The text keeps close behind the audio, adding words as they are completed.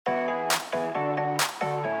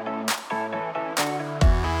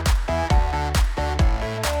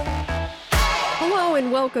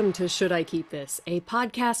and welcome to Should I Keep This, a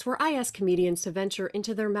podcast where I ask comedians to venture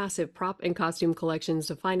into their massive prop and costume collections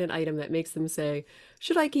to find an item that makes them say,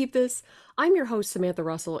 Should I keep this? I'm your host, Samantha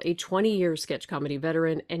Russell, a 20-year sketch comedy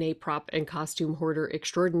veteran and a prop and costume hoarder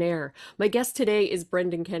extraordinaire. My guest today is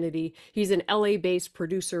Brendan Kennedy. He's an LA-based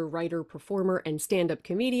producer, writer, performer, and stand-up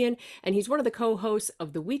comedian, and he's one of the co-hosts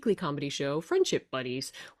of the weekly comedy show, Friendship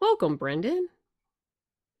Buddies. Welcome, Brendan.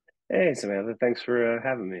 Hey Samantha, thanks for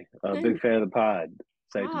having me. A Hey. big fan of the pod.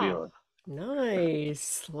 Excited to be Ah, on.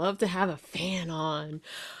 nice. Love to have a fan on.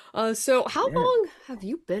 So how Yeah. long have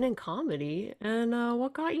you been in comedy and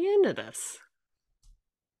what got you into this?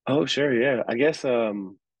 Oh, sure. Yeah. I guess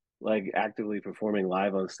like actively performing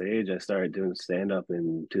live on stage, I started doing stand up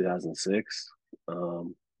in 2006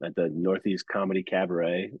 at the Northeast Comedy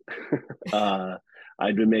Cabaret. uh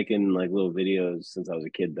I'd been making like little videos since I was a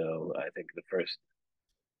kid though. I think the first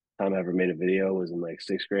time I ever made a video was in like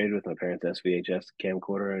sixth grade with my parents' SVHS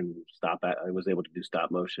camcorder and I was able to do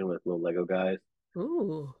stop motion with little Lego guys.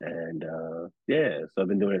 Ooh. And yeah, so I've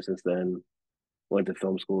been doing it since then. Went to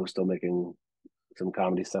film school, still making some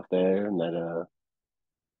comedy stuff there, and then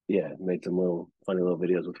yeah, made some little funny little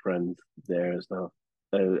videos with friends there and stuff.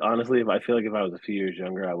 Honestly, if I feel like if I was a few years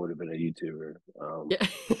younger, I would have been a YouTuber.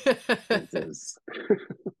 Yeah. This is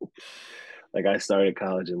like I started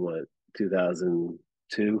college in what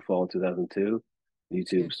 2002, fall 2002. Yeah.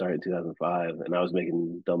 YouTube started in 2005, and I was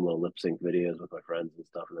making dumb little lip sync videos with my friends and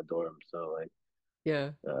stuff in the dorm. So like,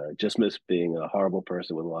 Yeah. just miss being a horrible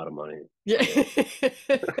person with a lot of money. Yeah.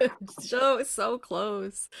 So So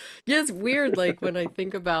close. Yeah, it's weird like when I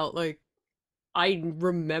think about like I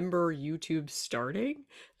remember YouTube starting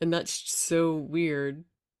and that's so weird.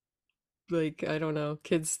 Like I don't know,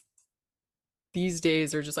 kids these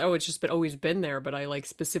days are just oh it's just been always been there, but I like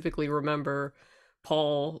specifically remember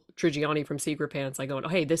Paul Trigiani from Secret Pants like going, oh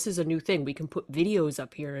hey, this is a new thing, we can put videos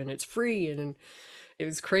up here and it's free, and it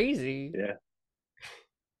was crazy. yeah,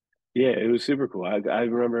 yeah, it was super cool. I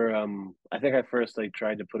remember I think I first like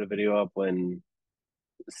tried to put a video up when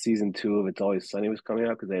season two of It's Always Sunny was coming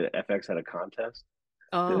out because FX had a contest.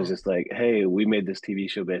 It was Oh just like, hey, we made this TV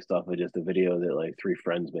show based off of just a video that like three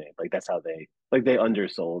friends made. Like that's how they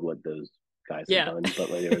undersold what those guys had yeah. done. But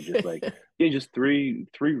like they were just like, yeah, just three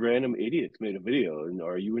random idiots made a video, and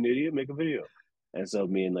are you an idiot? Make a video. And so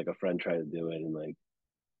me and like a friend tried to do it, and like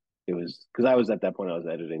it was because I was at that point I was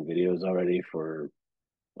editing videos already for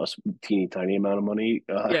a teeny tiny amount of money.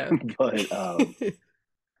 Yeah. But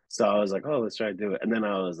so I was like, oh, let's try to do it. And then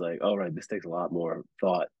I was like, oh, right, this takes a lot more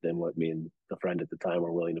thought than what me and the friend at the time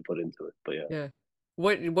were willing to put into it. But yeah, Yeah.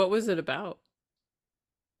 What was it about?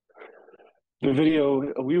 the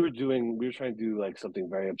video we were trying to do like something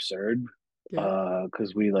very absurd. Yeah.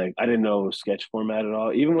 Because we like, I didn't know sketch format at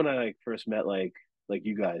all. Even when I like first met like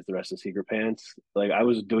you guys, the rest of Secret Pants, like I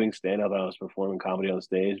was doing stand up and I was performing comedy on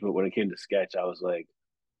stage. But when it came to sketch, I was like,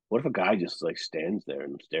 what if a guy just like stands there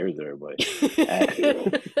and stares at everybody?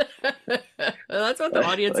 And, That's what the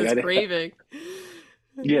audience like is I craving.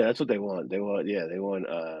 yeah, that's what they want. They want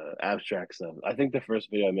abstract stuff. I think the first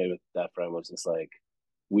video I made with that friend was just like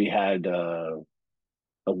we had a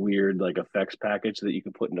weird like effects package that you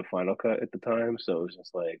could put into Final Cut at the time. So it was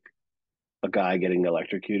just like a guy getting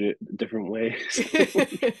electrocuted different ways.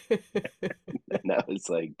 And that was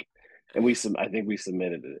like and I think we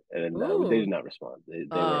submitted it and they did Ooh. not respond. They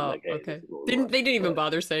weren't Oh, like, hey, this okay. is what we Didn't want. they didn't even But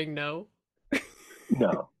bother saying no?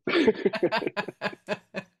 no.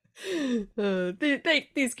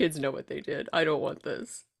 These kids know what they did. I don't want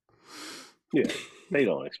this. Yeah. They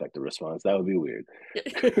don't expect a response. That would be weird.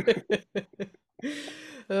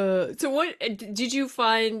 So what did you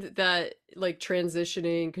find that like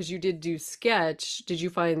transitioning, because you did do sketch, did you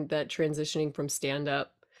find that transitioning from stand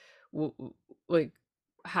up like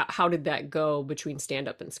how did that go between stand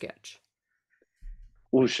up and sketch?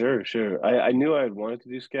 Well, sure, sure. I knew I wanted to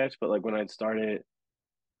do sketch, but like when I'd started,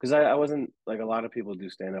 because I wasn't like a lot of people do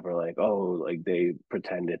stand up are like, oh, like they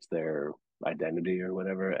pretend it's their identity or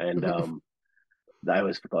whatever. And I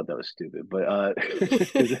always thought that was stupid, but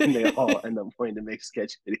because then they all end up wanting to make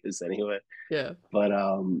sketch videos anyway. Yeah. But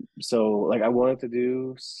so like I wanted to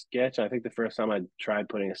do sketch. I think the first time I tried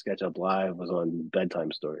putting a sketch up live was on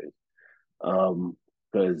Bedtime Stories.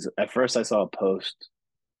 Because at first I saw a post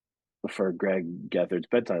for Greg Gethard's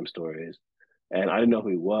Bedtime Stories. And I didn't know who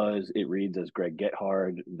he was. It reads as Greg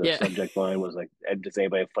Gethard. The Yeah. subject line was like, does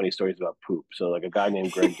anybody have funny stories about poop? So like a guy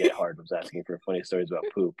named Greg Gethard was asking for funny stories about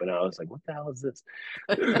poop. And I was like, what the hell is this?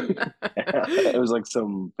 It was like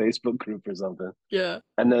some Facebook group or something. Yeah.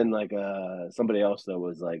 And then like somebody else that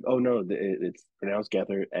was like, oh no, it's pronounced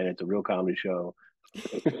Gethard and it's a real comedy show.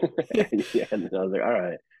 And, yeah, and I was like, all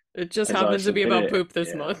right. It just And so I happens to be about submitted. poop this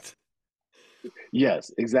Yeah. month.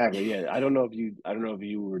 Yes, exactly. Yeah. I don't know if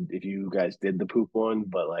you guys did the poop one,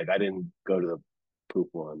 but like I didn't go to the poop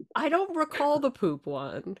one. I don't recall the poop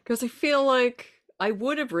one because I feel like I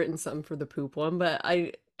would have written some for the poop one, but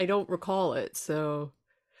I don't recall it. So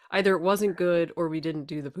either it wasn't good or we didn't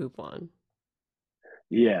do the poop one.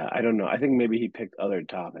 Yeah, I don't know. I think maybe he picked other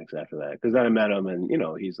topics after that because then I met him and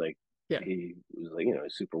Yeah. he was like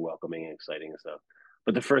super welcoming and exciting and stuff.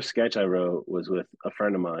 But the first sketch I wrote was with a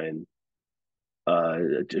friend of mine, a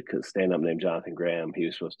stand up named Jonathan Graham. He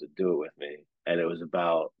was supposed to do it with me, and it was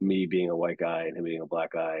about me being a white guy and him being a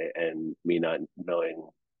black guy, and me not knowing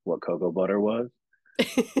what cocoa butter was.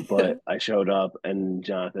 But I showed up, and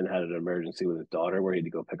Jonathan had an emergency with his daughter where he had to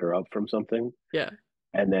go pick her up from something. Yeah.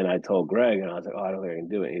 And then I told Greg, and I was like, "Oh, I don't think I can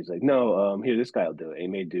do it." And he's like, "No, here, this guy will do it." And he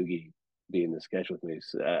made Doogie be in the sketch with me,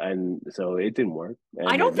 and so it didn't work, and it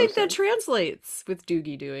I made don't no think that sense. translates with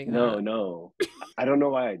Doogie doing No, that. no, I don't know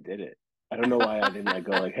why I did it. I don't know why I didn't like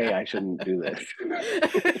go like, "Hey, I shouldn't do this."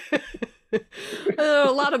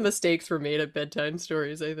 A lot of mistakes were made at bedtime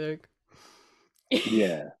stories, I think.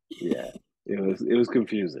 Yeah, yeah, it was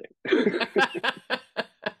confusing.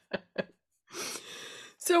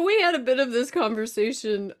 So we had a bit of this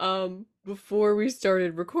conversation before we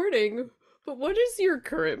started recording, but what is your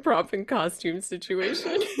current prop and costume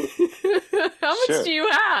situation? How much do Sure. you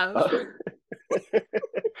have? Uh,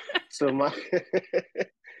 so my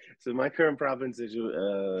so my current prop and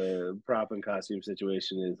costume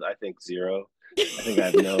situation is I think zero. I think I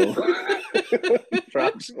have no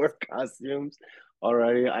props or costumes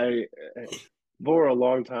already. I For a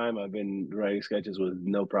long time I've been writing sketches with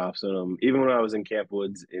no props in them. Even when I was in Camp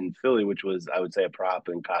Woods in Philly, which was I would say a prop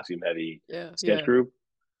and costume heavy Yeah, sketch yeah. group,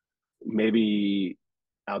 maybe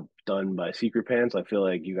outdone by Secret Pants. I feel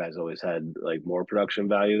like you guys always had like more production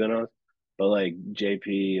value than us. But like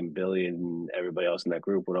JP and Billy and everybody else in that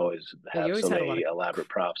group would always Yeah, you have always so had a lot many of elaborate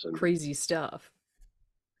props and crazy stuff.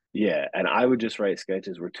 yeah, and I would just write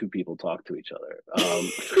sketches where two people talk to each other.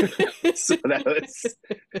 So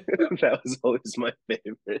that was always my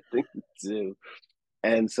favorite thing to do.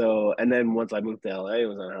 And then once I moved to LA and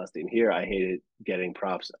was on a house team here, I hated getting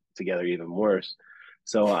props together even worse.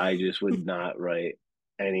 So I just would not write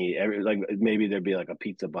like maybe there'd be like a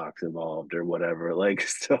pizza box involved or whatever. Like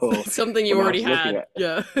so Something you when I already was looking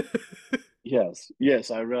had. at Yeah.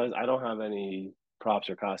 yes, I realized I don't have any props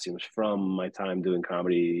or costumes from my time doing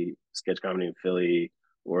sketch comedy in Philly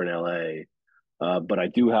or in LA. But I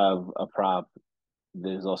do have a prop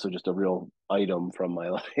there's also just a real item from my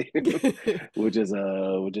life, which is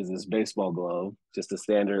this baseball glove, just a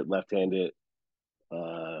standard left-handed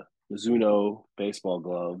uh, Zuno baseball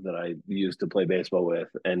glove that I used to play baseball with,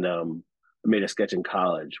 and I made a sketch in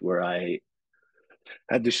college where I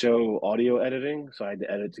had to show audio editing, so I had to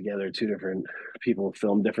edit together two different people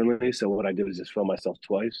filmed differently. So what I did was just film myself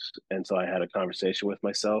twice, and so I had a conversation with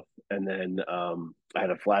myself, and then I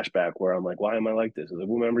had a flashback where I'm like, "Why am I like this?" I was like,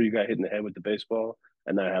 "Remember you got hit in the head with the baseball?"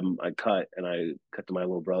 And then I cut to my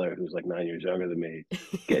little brother who's like 9 years younger than me,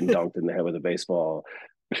 getting dunked in the head with a baseball,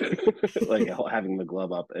 like having the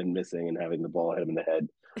glove up and missing, and having the ball hit him in the head.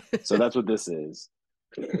 So that's what this is.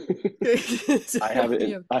 I So have it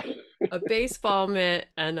you in. have a baseball mitt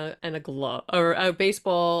and a glove, or a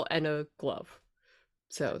baseball and a glove.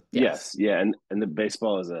 So yes. Yes, yeah, and the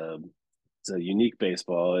baseball is a it's a unique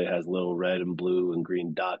baseball. It has little red and blue and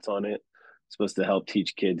green dots on it. It's supposed to help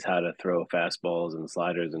teach kids how to throw fastballs and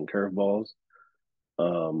sliders and curveballs.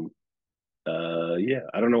 Um, yeah,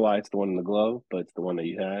 I don't know why it's the one in the glove, but it's the one that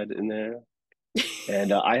you had in there.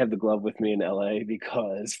 And I have the glove with me in LA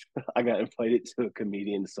because I got invited to a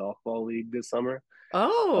comedian softball league this summer.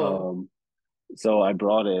 Oh, Um, so I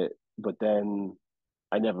brought it, but then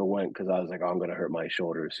I never went because I was like, oh, I'm going to hurt my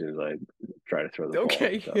shoulder as soon as I try to throw the ball.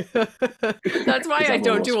 okay. So That's why because I I'm a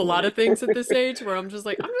don't real do a lot sporty. of things at this age where I'm just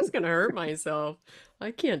like, I'm just gonna hurt myself.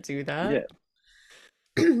 I can't do that.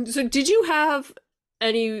 Yeah. So did you have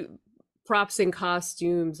any props and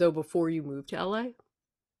costumes though before you moved to LA?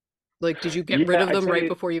 Like, did you get rid Yeah, of I'd them right say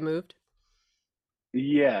before you moved?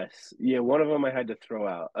 yes. Yeah, one of them I had to throw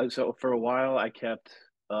out. So for a while, I kept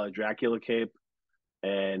a Dracula cape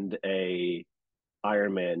and a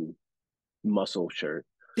Iron Man muscle shirt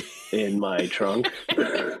in my trunk.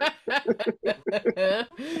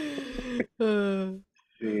 Uh,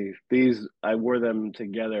 These I wore them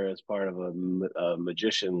together as part of a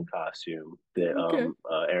magician costume that okay.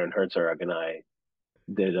 Aaron Herzog and I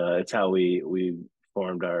did. It's how we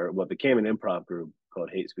formed our what became an improv group called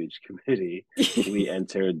Hate Speech Committee. We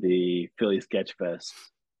entered the Philly Sketch Fest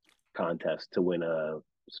contest to win a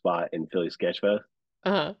spot in Philly Sketch Fest.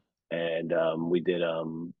 Uh-huh. and we did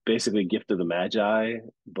basically Gift of the Magi,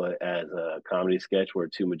 but as a comedy sketch where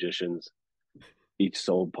two magicians each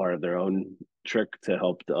sold part of their own trick to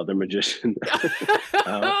help the other magician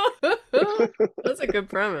out. That's a good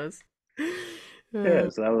premise. Yeah, Uh,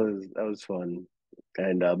 so that was fun.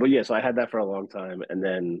 And but yeah, so I had that for a long time, and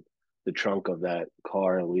then the trunk of that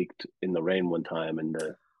car leaked in the rain one time, and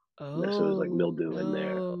so there was like oh mildew in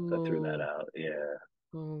there. So I threw that no. out. Yeah,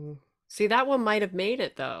 Oh. See, that one might have made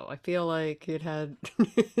it though. I feel like it had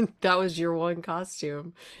that was your one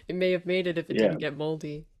costume. It may have made it if it yeah, didn't get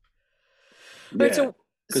moldy. All right, yeah. so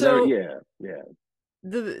Because I so yeah yeah.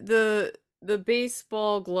 the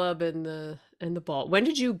baseball glove and the ball. When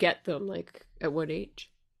did you get them? Like at what age?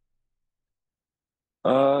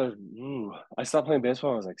 I stopped playing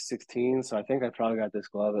baseball when I was like 16, so I think I probably got this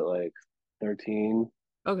glove at like 13,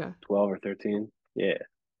 Okay. 12 or 13. Yeah,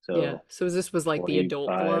 Yeah. so So this was like the adult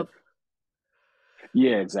 25. glove.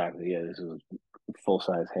 Yeah, exactly. Yeah, this is a full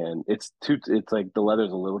size hand. It's like the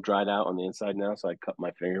leather's a little dried out on the inside now, so I cut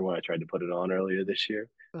my finger when I tried to put it on earlier this year.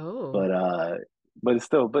 Oh. But it's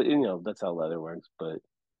still, but that's how leather works. But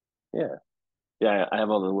yeah. Yeah, I have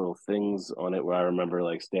all the little things on it where I remember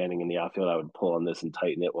like standing in the outfield, I would pull on this and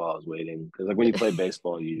tighten it while I was waiting. Because like when you play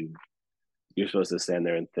baseball, you're supposed to stand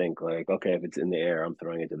there and think like, okay, if it's in the air, I'm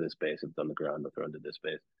throwing it to this base. If it's on the ground, I'm throwing it to this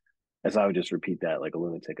base. And so I would just repeat that like a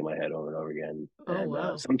lunatic in my head over and over again. Oh And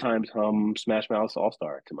wow. sometimes hum Smash Mouth All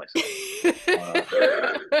Star to myself. Uh,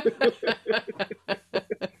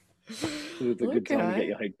 it's a good song to get Okay.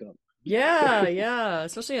 you hyped up. Yeah, yeah,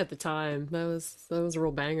 especially at the time. That was a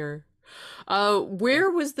real banger. Where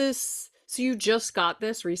was this? So you just got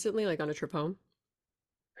this recently, like on a trip home?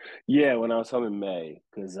 Yeah, when I was home in May,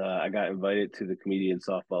 because I got invited to the comedian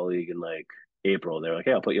softball league in like April. They're like,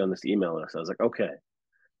 "Hey, I'll put you on this email list." I was like, "Okay."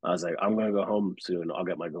 I was like, "I'm gonna go home soon. I'll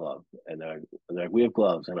get my glove." And they're like, "We have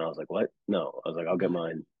gloves," and I was like, "What?" No, I was like, "I'll get No.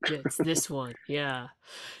 mine." Yeah, it's this one. Yeah.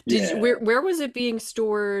 Yeah, Where was it being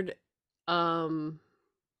stored um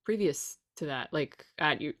previous to that? Like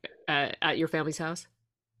at your family's house?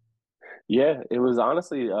 yeah. It was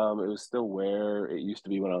honestly, it was still where it used to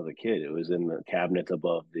be when I was a kid. It was in the cabinets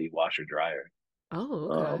above the washer dryer. Oh,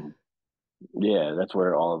 okay. Um, yeah, that's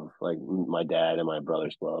where all of like my dad and my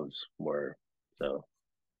brother's gloves were. So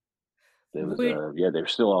it was, Would yeah, they're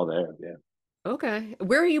still all there. Yeah. okay.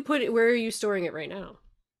 Where are you storing it right now?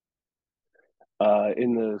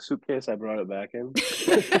 In the suitcase I brought it back in,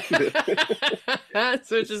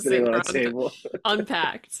 So it's just sitting sitting on a around table.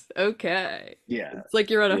 unpacked. Okay. Yeah, It's like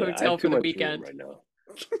you're at a yeah. I have hotel too for the much room weekend. right now.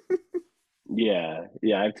 Yeah,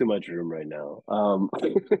 yeah. I have too much room right now.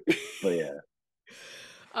 But yeah,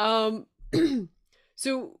 Um,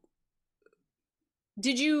 so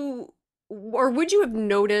did you or would you have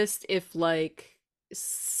noticed if like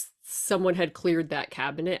someone had cleared that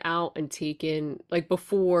cabinet out and taken like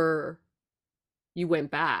before you went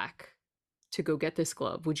back to go get this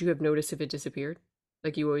glove? Would you have noticed if it disappeared?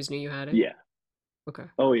 Like you always knew you had it? yeah. Okay.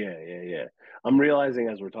 Oh yeah, yeah, yeah. I'm realizing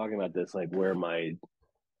as we're talking about this, like where my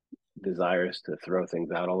desires to throw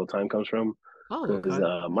things out all the time comes from. Oh, Because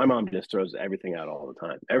okay. my mom just throws everything out all the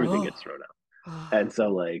time. Everything Oh. gets thrown out. And so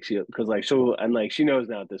like because like she knows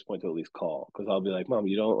now at this point to at least call because I'll be like, Mom,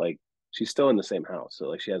 you don't like she's still in the same house, so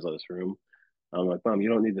like she has all this room. I'm like, Mom, you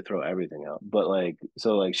don't need to throw everything out. But like,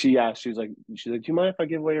 so like she asked, she's like, do you mind if I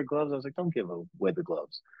give away your gloves? I was like, don't give away the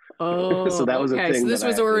gloves. So Oh, that was a okay. So thing this that I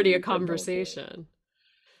was already a actually said no to. conversation.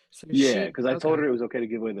 So Yeah, she, because I told okay. her it was okay to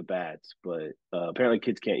give away the bats, but apparently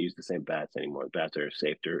kids can't use the same bats anymore. Bats are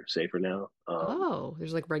safer now. Oh,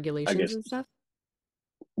 there's like I regulations guess and stuff.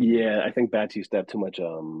 yeah, I think bats used to have too much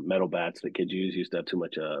metal bats that kids use used to have too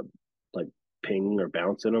much like ping or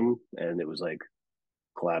bounce in them, and it was like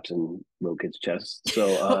collapsing little kids' chests.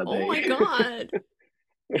 So Oh they my God.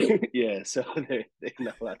 yeah, so they're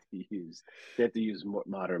not allowed to use. They have to use more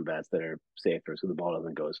modern bats that are safer, so the ball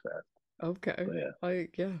doesn't go as fast. Okay. But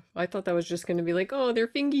Yeah. I thought that was just gonna be like, oh, their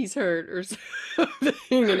fingies hurt or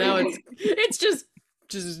something, and now yeah, it's just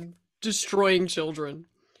destroying children.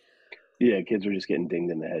 yeah, kids were just getting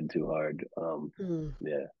dinged in the head too hard. Hmm.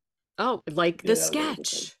 Yeah, Oh, like the yeah, that was always the thing.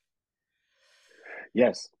 sketch.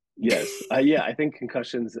 Yes, yes, yeah. I think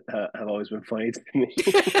concussions have always been funny to me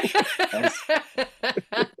as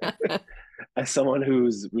as someone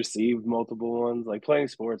who's received multiple ones. Like playing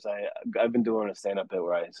sports, I've been doing a stand up bit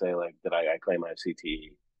where I say like that I claim I have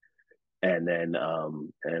CTE, and then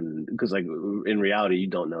and because like in reality you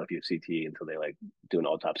don't know if you have CTE until they like do an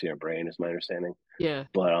autopsy on your brain, is my understanding. Yeah.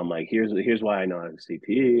 But I'm like, here's why I know I have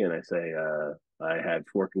CTE, and I say I had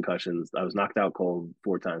four concussions. I was knocked out cold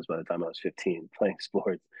four times by the time I was 15 playing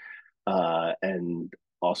sports, and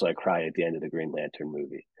also I cried at the end of the Green Lantern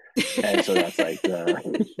movie. And so that's like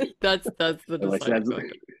the That's the like so deciding that's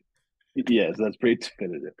factor. yeah, so that's pretty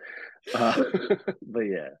definitive. Uh, but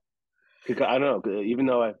yeah, I don't know. Even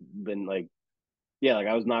though I've been like, yeah, like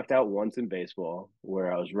I was knocked out once in baseball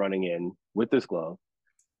where I was running in with this glove,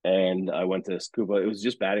 and I went to scuba. It was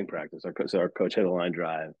just batting practice. So our coach had a line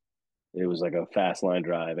drive. It was like a fast line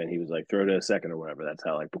drive, and he was like, throw to a second or whatever. That's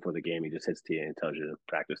how, like, before the game, he just hits tee and he tells you to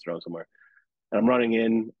practice throw somewhere. And I'm running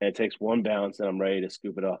in, and it takes one bounce, and I'm ready to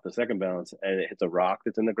scoop it off the second bounce, and it hits a rock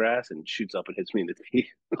that's in the grass and shoots up and hits me in the tee.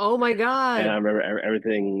 Oh my And I God. remember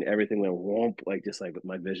everything went womp, like just like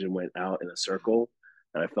my vision went out in a circle,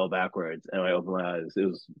 and I fell backwards. And I opened my eyes. It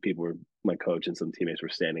was people were my coach and some teammates were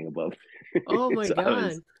standing above. Oh my So God.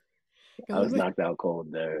 I Oh was my, knocked out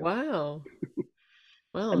cold there. wow. And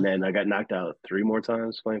Wow. then I got knocked out three more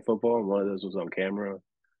times playing football. And one of those was on camera.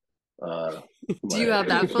 Uh, Do you my have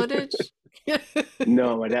that footage?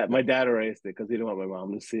 no, my dad erased it because he didn't want my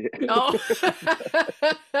mom to see Oh,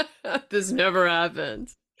 it. this never happened.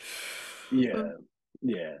 Yeah,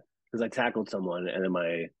 yeah. Because I tackled someone, and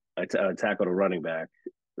then I tackled a running back,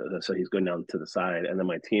 so he's going down to the side, and then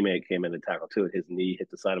my teammate came in to tackle too. His knee hit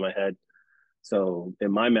the side of my head. So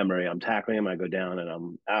in my memory, I'm tackling him, I go down, and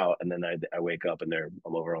I'm out, and then I wake up, and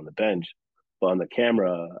I'm over on the bench. But on the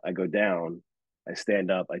camera, I go down, I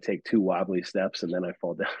stand up, I take two wobbly steps, and then I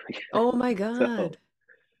fall down again. Oh my God. So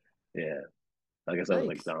yeah, I guess I was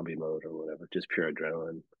like Yikes. zombie mode or whatever, just pure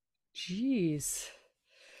adrenaline. Jeez.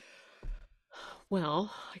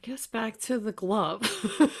 Well, I guess back to the glove.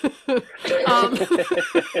 um,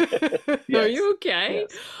 are Yes, you okay?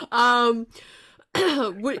 yes. Um,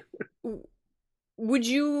 would would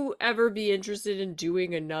you ever be interested in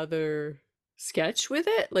doing another sketch with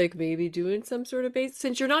it? Like maybe doing some sort of base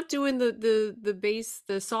since you're not doing the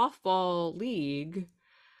softball league,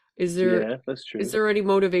 is there Yeah, that's is true. there any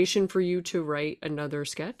motivation for you to write another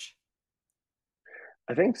sketch?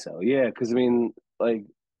 I think so. Yeah, because I mean, like,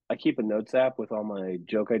 I keep a notes app with all my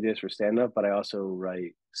joke ideas for stand up, but I also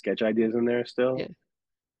write sketch ideas in there still. Yeah.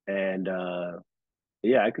 And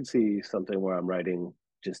yeah, I could see something where I'm writing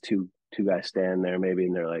just two guys stand there, maybe,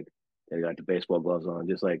 and they're like they got the baseball gloves on,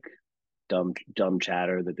 just like dumb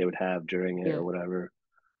chatter that they would have during it Yeah. or whatever.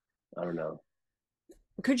 I don't know.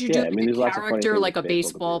 Could you do Yeah, I like mean, a there's lots of funny character, things like that a baseball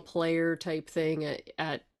could baseball be. player type thing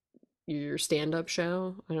at your stand-up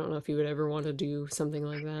show? I don't know if you would ever want to do something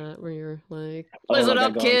like that where you're like, Oh, listen like I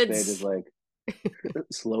up, go on stage as kids. like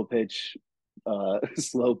slow pitch,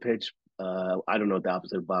 slow pitch. I don't know what the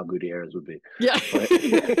opposite of Bob Gutierrez would be, Yeah. but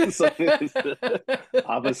something that's the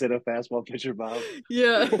opposite of fastball pitcher Bob.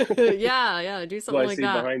 Yeah. Yeah, yeah, do Who something I like see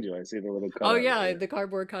that. behind you. I see the little Oh cutout yeah, there. the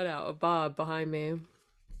cardboard cutout of Bob behind me.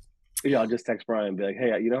 Yeah, I'll just text Brian and be like,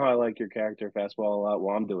 "Hey, you know how I like your character fastball a lot?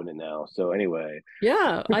 Well, I'm doing it now. So anyway,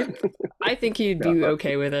 Yeah, I think he'd no. be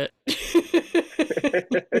okay with it.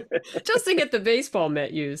 Just to get the baseball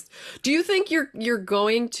mitt used. Do you think you're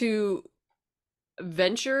going to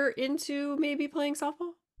venture into maybe playing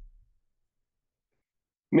softball?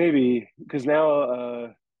 Maybe because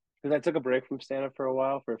now, because I took a break from stand up for a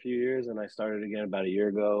while, for a few years, and I started again about a year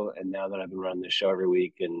ago. And now that I've been running this show every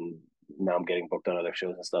week, and now I'm getting booked on other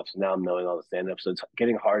shows and stuff, so now I'm knowing all the stand up. So it's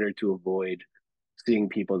getting harder to avoid seeing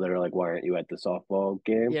people that are like, "Why aren't you at the softball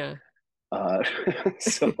game?" Yeah. Uh,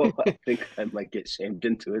 so I think I might get shamed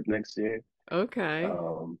into it next year. Okay.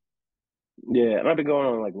 Um, yeah, and I've been going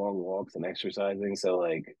on like long walks and exercising, so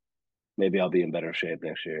like maybe I'll be in better shape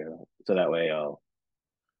next year. So that way I'll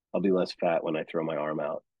be less fat when I throw my arm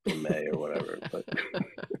out in May or whatever. But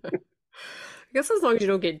I guess as long as you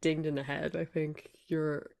don't get dinged in the head, I think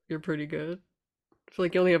you're pretty good. I feel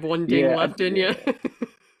like you only have one ding left in you.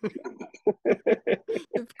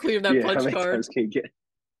 yeah, Clear that yeah. How punch many card. times can you get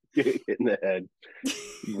hit in the head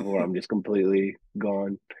before I'm just completely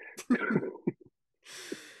gone?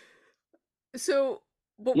 So,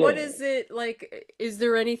 but what Yeah, is it like? Is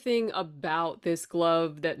there anything about this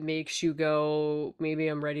glove that makes you go, maybe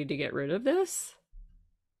I'm ready to get rid of this?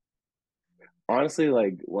 honestly,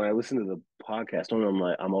 like when I listen to the podcast,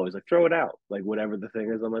 I'm always like, throw it out. Like whatever the thing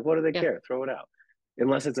is, I'm like, what do they Yeah. care? Throw it out.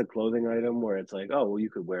 Unless it's a clothing item where it's like, oh, well, you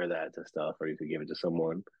could wear that to stuff, or you could give it to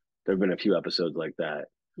someone. There have been a few episodes like that,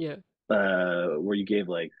 Yeah. where you gave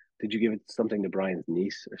like, did you give it something to Brian's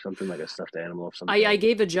niece or something like a stuffed animal of some I kind?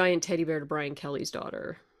 gave a giant teddy bear to Brian Kelly's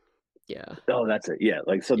daughter. Yeah. Oh, that's it. Yeah,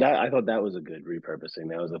 like so Yeah. that I thought that was a good repurposing.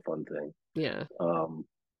 That was a fun thing. Yeah. Um,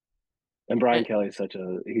 and Brian Kelly's such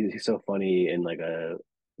a he's so funny in like a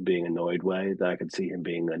being annoyed way that I could see him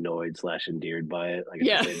being annoyed slash endeared by it, like at the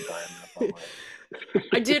Yeah. same time. And I felt like,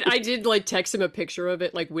 I did like text him a picture of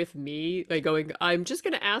it, like with me, like going, I'm just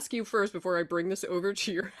gonna ask you first before I bring this over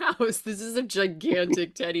to your house. This is a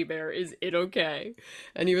gigantic teddy bear. Is it okay?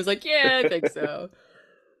 And he was like, yeah, I think so.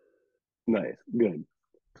 nice, good.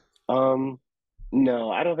 Um, no,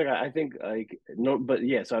 I don't think I think like no, but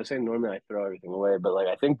yeah. So I was saying normally I throw everything away, but like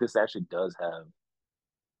I think this actually does have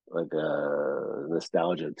like a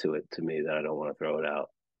nostalgia to it to me that I don't want to throw it out.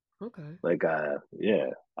 Okay. Like yeah,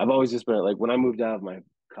 I've always just been like when I moved out of my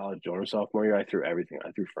college dorm sophomore year, I threw everything.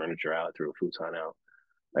 I threw furniture out, I threw a futon out.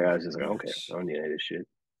 Like I was just like, okay, I Gosh. don't need any of this shit.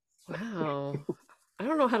 Wow. I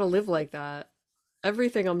don't know how to live like that.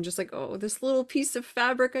 Everything I'm just like, oh, this little piece of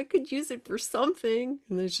fabric, I could use it for something.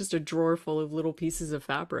 And there's just a drawer full of little pieces of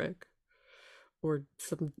fabric or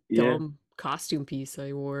some Yeah. dumb costume piece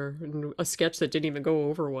I wore and a sketch that didn't even go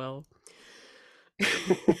over well.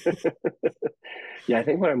 Yeah, I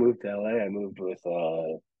think when I moved to LA, I moved with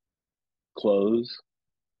clothes.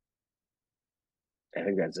 I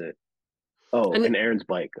think that's it. Oh, And and Aaron's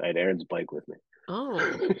bike. I had Aaron's bike with me oh,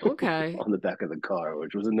 okay. on the back of the car,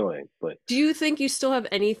 which was annoying. But Do you think you still have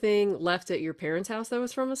anything left at your parents' house that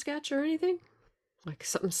was from a sketch or anything? Like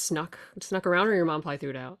something snuck around, or your mom probably threw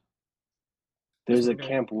it out? Just there's a wondering.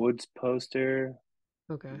 Camp Woods poster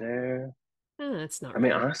Okay. there. That's not I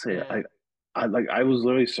mean, really. honestly, Yeah. I was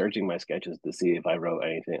literally searching my sketches to see if I wrote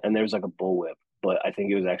anything, and there was like a bullwhip, but I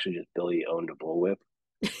think it was actually just Billy owned a bullwhip,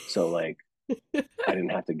 so like I didn't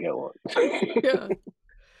have to get one. Yeah.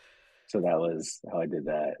 So that was how I did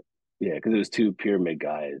that. Yeah, because it was two pyramid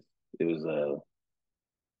guys. It was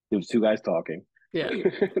it was two guys talking. Yeah.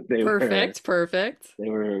 they were Perfect. Perfect. they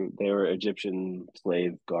were Egyptian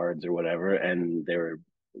slave guards or whatever, and they're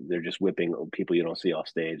just whipping people you don't see off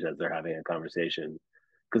stage as they're having a conversation.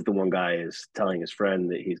 Because the one guy is telling his friend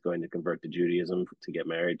that he's going to convert to Judaism to get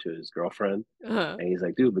married to his girlfriend, Uh-huh. and he's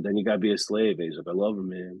like, "Dude, but then you gotta be a slave." And he's like, "I love her,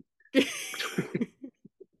 man."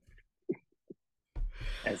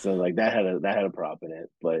 And so like that had a prop in it,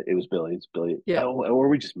 but it was Billy's Billy. Yeah. Oh, or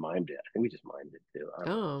we just mimed it. I think we just mimed it too. I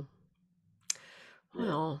don't know. Oh. Yeah,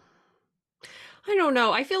 Well, I don't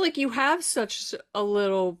know. I feel like you have such a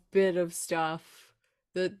little bit of stuff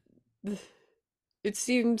that it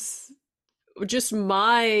seems just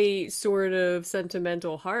my sort of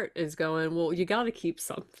sentimental heart is going, well, you got to keep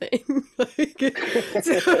something. Like,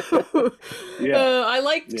 so, yeah, I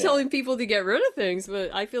like yeah, telling people to get rid of things,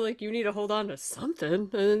 but I feel like you need to hold on to something.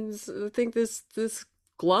 And I think this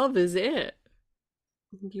glove is it.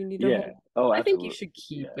 You need to yeah. hold. Oh, I think you absolutely. should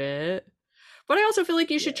keep Yeah, it. But I also feel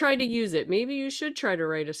like you should yeah, try to use it. Maybe you should try to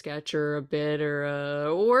write a sketch or a bit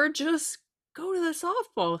or just go to the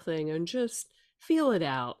softball thing and just feel it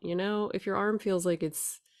out, you know? If your arm feels like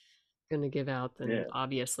it's gonna give out, then yeah.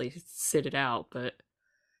 obviously sit it out. But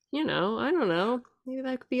I don't know. Maybe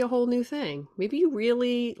that could be a whole new thing. Maybe you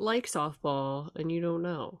really like softball and you don't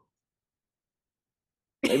know.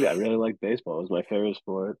 Maybe I really like baseball. It was my favorite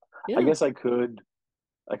sport. I Yeah. guess I could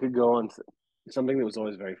go on something that was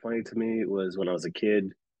always very funny to me was when I was a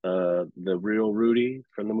kid. The real Rudy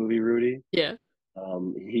from the movie Rudy. Yeah.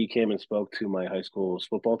 He came and spoke to my high school's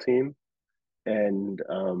football team, and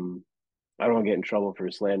I don't want to get in trouble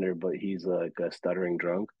for slander, but he's like a stuttering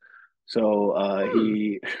drunk. So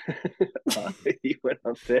Hmm. uh, he went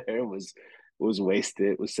up there and was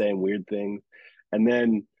wasted, was saying weird things, and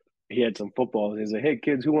then he had some footballs. He's like, "Hey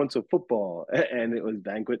kids, who wants a football?" And it was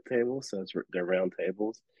banquet tables, so they're round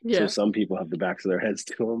tables. So Yeah. some people have the backs of their heads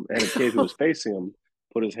to him, and a kid who was facing him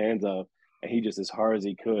put his hands up, and he just as hard as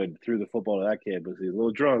he could threw the football to that kid, but he's a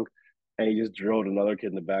little drunk, and he just drilled another kid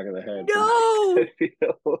in the back of the head from No! the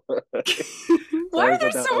field. So Why I are always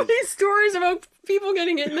there thought that so was many stories about people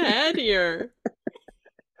getting hit in the head here?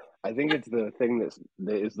 I think it's the thing that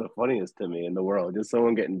is the funniest to me in the world. Just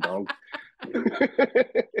someone getting dunked.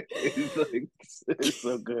 It's like it's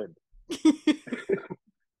so good.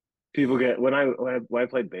 People get when I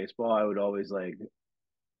played baseball, I would always like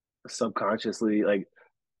subconsciously like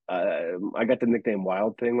I got the nickname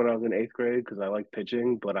Wild Thing when I was in eighth grade because I like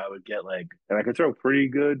pitching, but I would get like and I could throw pretty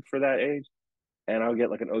good for that age, and I would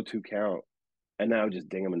get like an 0-2 count, and then I would just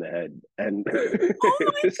ding him in the head, and Oh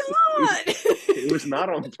my it was not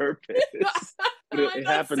on God! purpose, but it That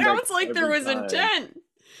happened like sounds like there every was time. intent.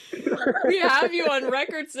 We have you on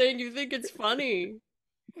record saying you think it's funny.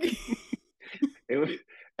 It was,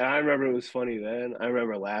 and I remember it was funny then. I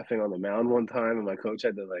remember laughing on the mound one time, and my coach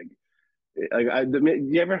had to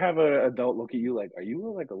you ever have an adult look at you like, "Are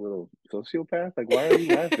you like a little sociopath? Like, why are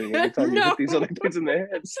you laughing every time you hit No. these other kids in the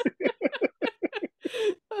heads?"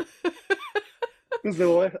 Because the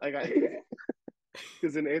one, like,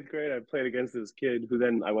 because in eighth grade I played against this kid who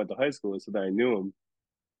then I went to high school with, so then I knew him,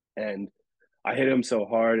 and I hit him so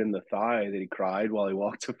hard in the thigh that he cried while he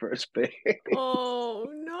walked to first base. Oh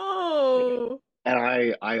no. And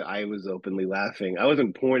I was openly laughing. I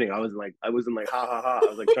wasn't pointing. I wasn't like ha ha ha. I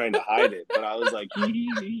was like trying to hide it, but I was like hee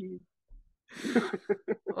hee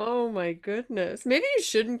Oh my goodness. Maybe you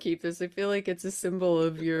shouldn't keep this. I feel like it's a symbol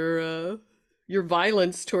of your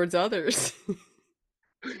violence towards others.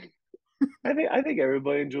 I think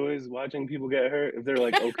everybody enjoys watching people get hurt if they're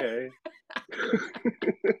like okay.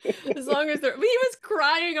 As long as they're, but he was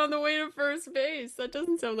crying on the way to first base. That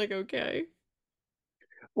doesn't sound like okay.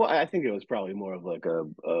 Well, I think it was probably more of like a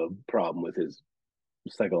problem with his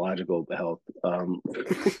psychological health.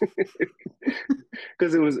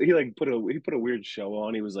 Because it was he put a weird show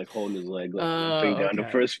on. He was like holding his leg, like limping down to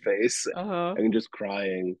Okay. first base Uh-huh. and just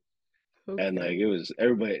crying. And like Okay. it was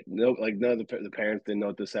everybody, no, like none of the parents didn't know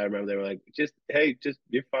what to say. I remember they were like, "Just hey, just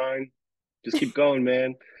you're fine, just keep going,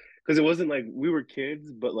 man." Because it wasn't like we were kids,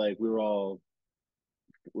 but like we were all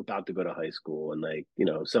about to go to high school, and like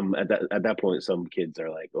some at that point, some kids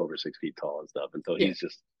are like over 6 feet tall and stuff, and so Yeah. he's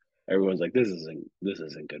just everyone's like, this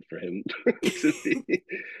isn't good for him to be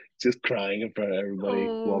just crying in front of everybody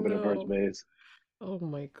Oh walking to first no. base. Oh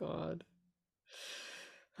my God.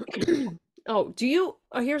 Oh,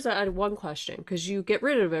 here's one question, because you get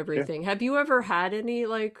rid of Sure. everything. Have you ever had any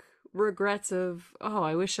like regrets of, oh,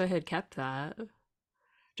 I wish I had kept that?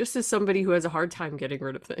 Just as somebody who has a hard time getting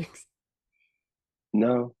rid of things.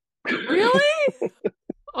 No. Really?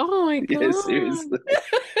 Oh my Yeah, God. seriously.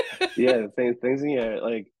 Yeah, things in yeah,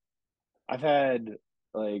 like I've had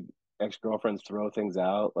like ex-girlfriends throw things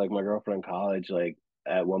out. Like my girlfriend in college, like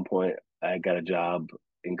at one point I got a job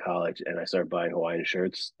in college and I started buying Hawaiian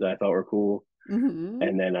shirts that I thought were cool. Hmm.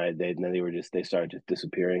 And then they started just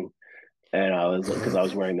disappearing. And I was like, because I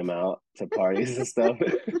was wearing them out to parties and stuff.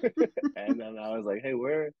 And then I was like, hey,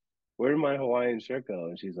 where did my Hawaiian shirt go?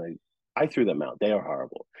 And she's like, I threw them out. They are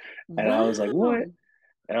horrible. And I was like, what? Wow.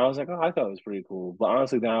 And I was like, oh, I thought it was pretty cool. But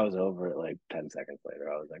honestly, then I was over it like 10 seconds later.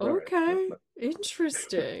 I was like, all right, that's Okay. not,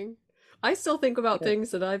 Interesting. I still think about yeah.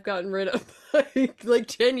 things that I've gotten rid of like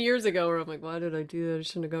 10 years ago where I'm like, why did I do that? I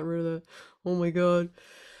shouldn't have gotten rid of that. Oh my God.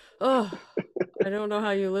 Oh, I don't know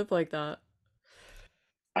how you live like that.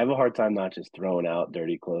 I have a hard time not just throwing out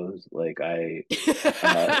dirty clothes. Uh,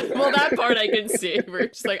 Well, that part I can see. Where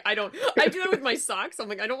it's just like I do that with my socks. I'm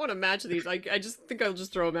like, I don't want to match these. I just think I'll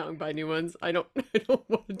just throw them out and buy new ones. I don't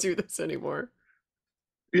want to do this anymore.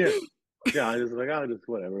 yeah, yeah. I just like, oh, just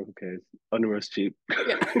whatever. Who cares? Underwear's cheap.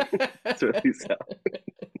 Yeah. So these out.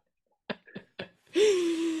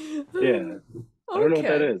 Yeah, I don't know what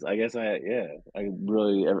that Okay. is. I guess I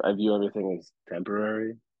view everything as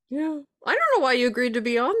temporary. Yeah. I don't know why you agreed to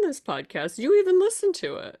be on this podcast. You even listened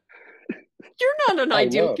to it. You're not an I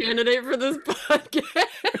ideal know. candidate for this podcast.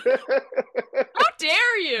 How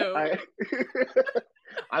dare you? I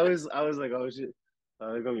I was like, oh shit,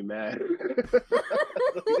 they're gonna be mad.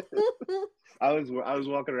 I was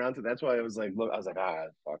walking around to that's why I was like, look, I was like, ah,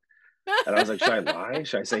 fuck. And I was like, should I lie?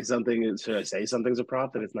 Should I say something? Should I say something's a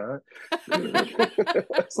prop that it's not?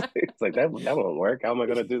 It's like that won't work. How am I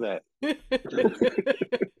gonna do that?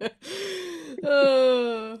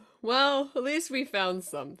 Well, at least we found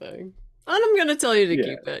something. And I'm gonna tell you to Yeah,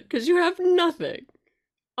 keep it because you have nothing.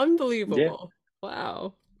 yeah. Unbelievable.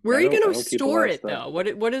 Wow. Where are you I gonna don't keep a store lot of it stuff. though?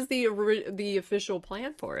 What is the official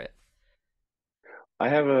plan for it? I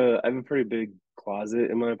have a pretty big closet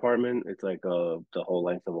in my apartment. It's like the whole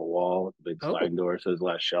length of a wall with a big Oh, sliding door, so there's a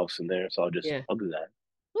lot of shelves in there. So yeah. I'll do that.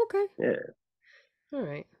 Okay. Yeah, All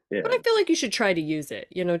right. But I yeah, feel like you should try to use it,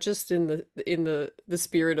 just in the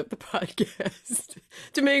spirit of the podcast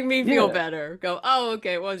to make me feel yeah, better. Go, oh,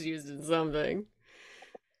 okay, it was used in something.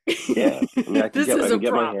 yeah. I mean, This is I a can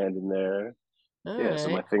get my prop. hand in there. All Yeah, so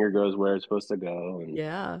my right. finger goes where it's supposed to go, and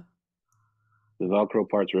Yeah. the Velcro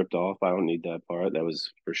part's ripped off. I don't need that part. That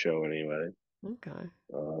was for show anyway. Okay.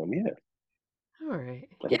 Yeah, All right.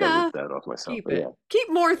 I think I Yeah. ripped that off myself, Keep but it. yeah. Keep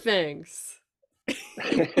more things. Or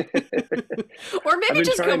I've maybe been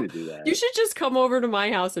just trying come, to do you that. should just come over to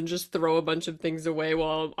my house and just throw a bunch of things away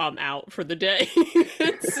while I'm out for the day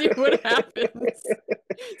and see what happens.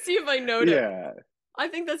 See if I notice. Yeah, I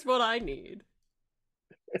think that's what I need.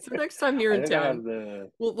 So next time you're I in think I town, have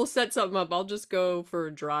the we'll set something up. I'll just go for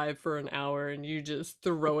a drive for an hour and you just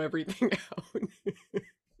throw everything out.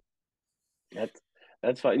 That's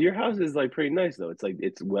that's fine. Your house is like pretty nice though. It's like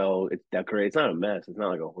it's decorated. It's not a mess. It's not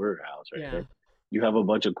like a horror house or Yeah. anything. You have a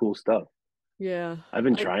bunch of cool stuff. Yeah. I've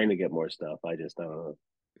been I trying to get more stuff. I just don't know.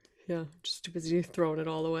 yeah, just too busy throwing it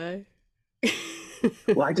all away.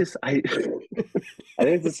 Well, I I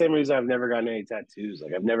think it's the same reason I've never gotten any tattoos.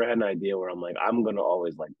 Like I've never had an idea where I'm like, I'm gonna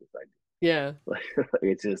always like this idea. Yeah. Like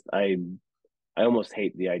it's just I almost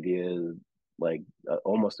hate the idea like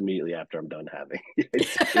almost immediately after I'm done having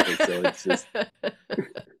it. So it's just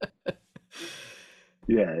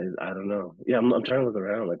yeah, I don't know. Yeah, I'm trying to look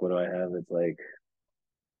around. Like, what do I have? It's like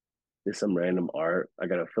there's some random art. I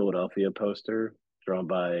got a Philadelphia poster drawn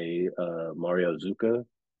by Mario Zucca,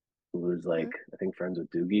 who was like Okay. I think friends with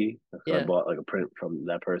Doogie. So I Yeah. bought like a print from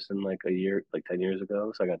that person like a year, like 10 years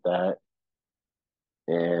ago. So I got that,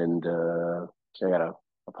 and so I got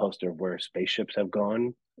a poster of where spaceships have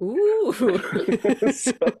gone. Ooh.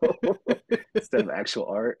 So instead of actual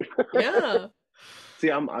art. Yeah. See,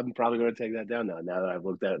 I'm probably going to take that down now. Now that I've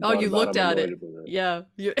Oh, thought you about, it, looked I'm at annoyed it. with it. Yeah.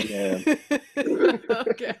 You... Yeah,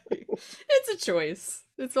 Okay. It's a choice.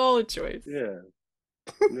 It's all a choice. yeah,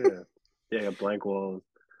 yeah, yeah. I got blank walls.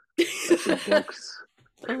 I have some books.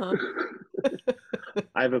 Uh-huh.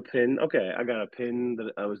 I have a pin. Okay, I got a pin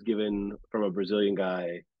that I was given from a Brazilian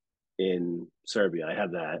guy in Serbia. I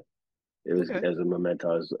have that. It was Okay. as a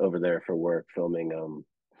memento. I was over there for work filming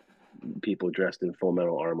people dressed in full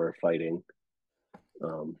metal armor fighting.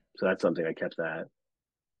 So that's something I kept that.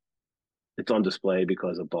 It's on display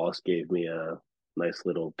because a boss gave me a nice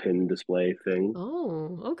little pin display thing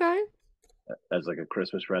Oh, okay. as like a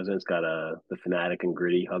Christmas present. It's got the fanatic and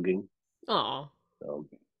gritty hugging. Oh, So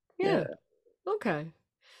yeah. yeah, Okay.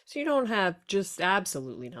 So you don't have just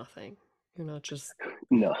absolutely nothing. You're not just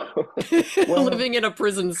no. Well, living in a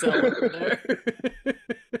prison cell over there.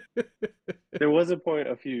 there was a point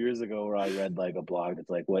a few years ago where I read like a blog that's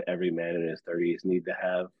like what every man in his 30s need to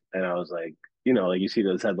have, and I was like, like you see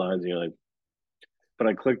those headlines and you're like, but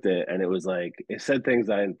I clicked it and it was like it said things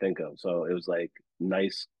I didn't think of. So it was like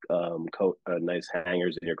nice coat, nice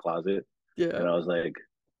hangers in your closet, Yeah. and I was like,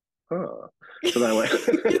 huh. So then I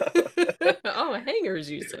went, Oh, hangers,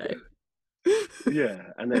 you say? yeah,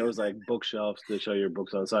 and then it was like bookshelves to show your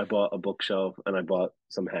books on. So I bought a bookshelf and I bought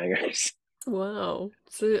some hangers. Wow.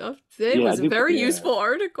 So it Yeah, I was a do. very Yeah, useful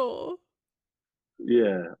article.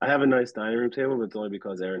 yeah. I have a nice dining room table, but it's only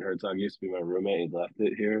because Aaron Herzog used to be my roommate. He left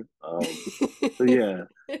it here. So yeah.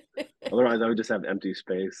 Otherwise, I would just have empty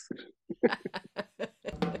space.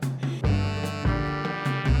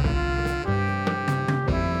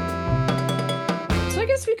 So I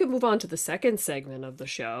guess we could move on to the second segment of the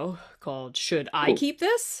show called Should I Cool. Keep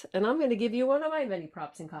This? And I'm going to give you one of my many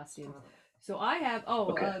props and costumes. So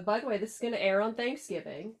Okay. by the way, this is going to air on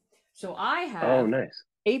Thanksgiving. So I Oh, have nice.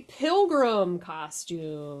 a pilgrim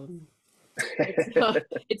costume.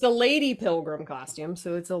 It's a lady pilgrim costume.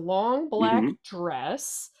 So it's a long black Hmm.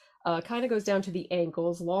 dress. Kind of goes down to the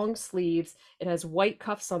ankles, long sleeves. It has white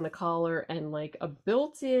cuffs on the collar and like a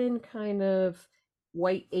built-in kind of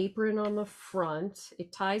white apron on the front.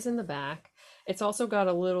 It ties in the back. It's also got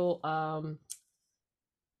a little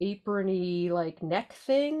aprony like neck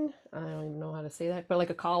thing. I don't even know how to say that, but like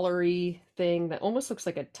a collary thing that almost looks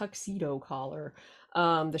like a tuxedo collar.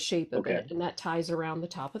 The shape of Okay. it, and that ties around the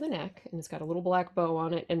top of the neck, and it's got a little black bow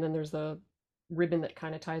on it, and then there's the ribbon that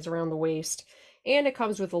kind of ties around the waist, and it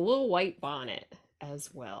comes with a little white bonnet as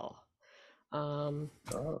well. Um,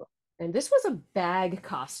 Oh, and this was a bag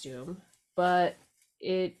costume, but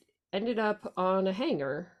it ended up on a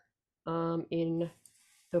hanger in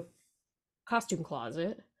the costume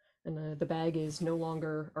closet, and the bag is no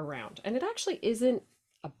longer around. And it actually isn't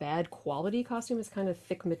a bad quality costume. It's kind of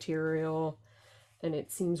thick material, and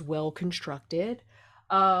it seems well constructed.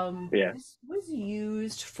 yeah. This was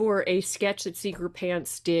used for a sketch that Secret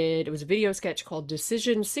Pants did. It was a video sketch called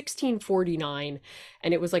Decision 1649,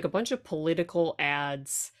 and it was like a bunch of political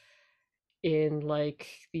ads in like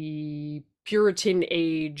the Puritan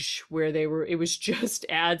age where it was just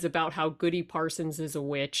ads about how Goody Parsons is a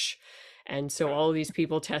witch. And so all of these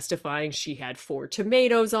people testifying she had 4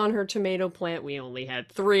 tomatoes on her tomato plant. We only had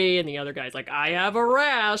 3. And the other guy's like, I have a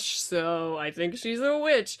rash, so I think she's a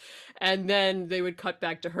witch. And then they would cut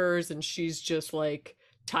back to hers, and she's just like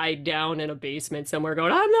tied down in a basement somewhere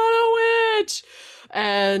going, I'm not a witch.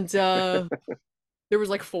 And there was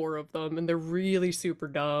like 4 of them, and they're really super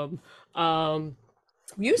dumb. Um,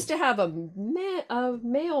 we used to have a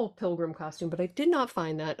male pilgrim costume, but I did not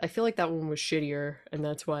find that. I feel like that one was shittier, and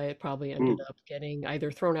that's why it probably ended Mm, up getting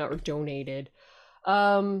either thrown out or donated.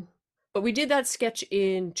 Um, but we did that sketch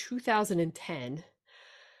in 2010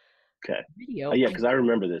 okay. video. Yeah, because I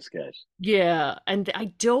remember this sketch. Yeah, and I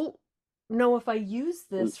don't know if I use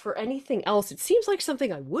Was- this for anything else. It seems like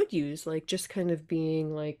something I would use, like just kind of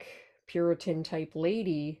being like Puritan type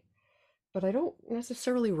lady, but I don't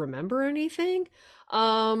necessarily remember anything.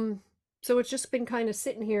 Um, so it's just been kind of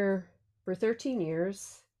sitting here. for 13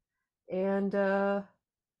 years. And yeah,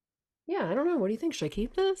 I don't know. What do you think? Should I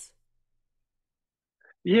keep this?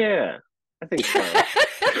 Yeah, I think so.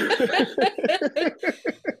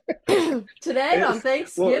 Today on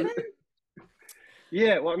It's well, Thanksgiving?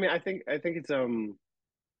 yeah. Well, I mean, I think it's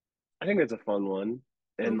a fun one,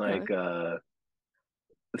 and Okay. like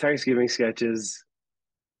Thanksgiving sketches,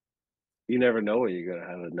 you never know when you're gonna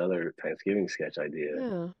have another Thanksgiving sketch idea.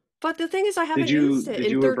 Yeah. But the thing is, I haven't used it Did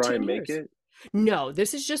in you or 13 Brian make years. it? No,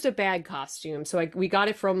 this is just a bag costume. So we got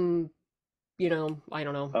it from, I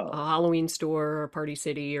don't know, a Oh, Halloween store or Party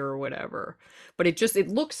City or whatever. But it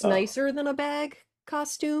looks oh, nicer than a bag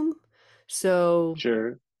costume. So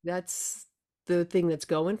sure. that's the thing that's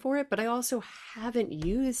going for it, but I also haven't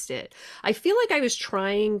used it. I feel like I was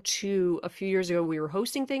trying to a few years ago we were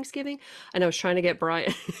hosting Thanksgiving and I was trying to get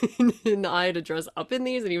Brian and I to dress up in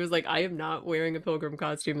these and he was like, I am not wearing a pilgrim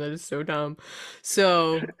costume. That is so dumb.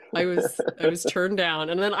 So I was turned down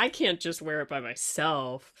and then I can't just wear it by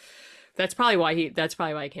myself. That's probably why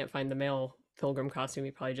I can't find the male pilgrim costume.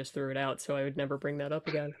 He probably just threw it out, so I would never bring that up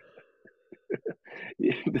again.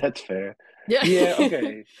 Yeah, that's fair. Yeah. Yeah,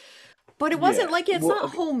 okay. But it wasn't Yeah. like it's Well, not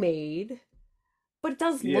okay. homemade. But it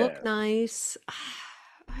does look Yeah. nice.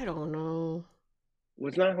 I don't know. Well,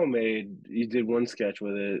 it's not homemade. You did one sketch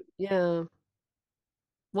with it, Yeah.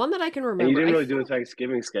 One that I can and you remember. didn't I really do a feel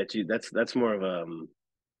Thanksgiving sketch. That's more of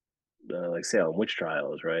like Salem witch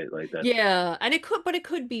trials, right? Like that's yeah, and it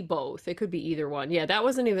could be both. It could be either one. Yeah, that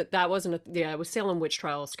wasn't a yeah, it was Salem witch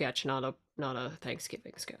trial sketch, not a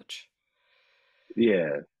Thanksgiving sketch.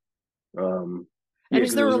 yeah. Yeah, And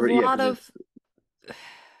is because it there a was yeah, lot because of it's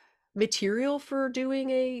material for doing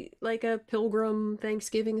a pilgrim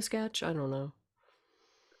Thanksgiving sketch? I don't know.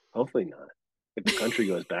 hopefully not. If the country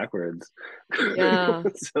goes backwards. Yeah.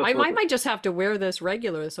 I So might just have to wear this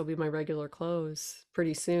regular. This will be my regular clothes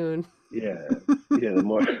pretty soon. yeah. Yeah, the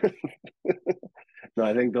more no,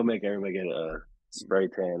 I think they'll make everybody get a spray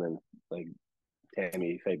tan and like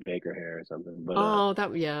Tammy Faye Baker hair or something. But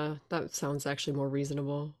Oh, yeah, that sounds actually more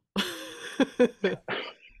reasonable.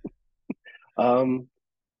 um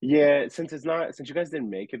yeah, since you guys didn't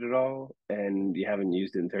make it at all and you haven't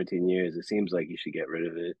used it in 13 years, it seems like you should get rid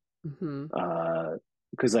of it. Hmm.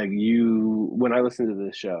 Because like you when I listen to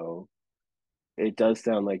the show, it does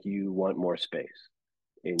sound like you want more space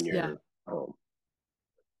in Yeah. your home.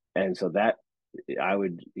 And so that I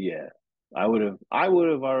would yeah, I would have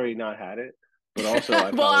already not had it, but also I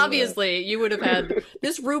Well, probably would obviously, you would have had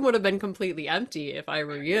this room would have been completely empty if I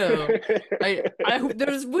were you. I have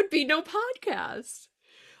there would be no podcast.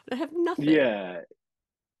 I have nothing. yeah.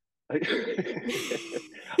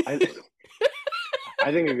 I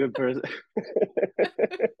I think a good person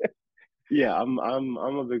yeah, I'm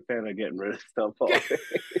a big fan of getting rid of stuff already.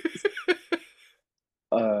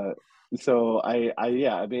 Uh so I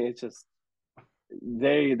yeah, I mean it's just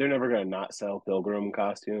they're never gonna not sell pilgrim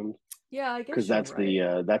costumes Yeah, I because guess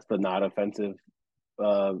you're right. that's the not offensive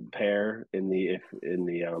pair in the if in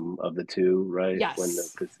the of the two, right? When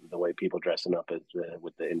Yes. because the way people dressing up is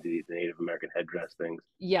with the Native American headdress things,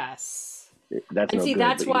 Yes. that's And no see, good.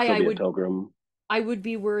 that's But you can why still be a pilgrim. I would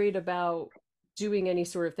be worried about doing any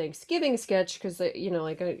sort of Thanksgiving sketch because like you don't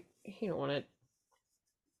want to,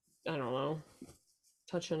 I don't know,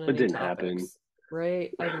 touch on It any didn't happen. topics,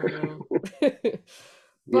 right? I don't know.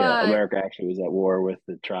 Yeah, But America actually was at war with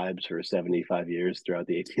the tribes for 75 years throughout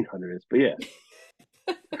the 1800s. But yeah,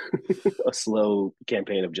 a slow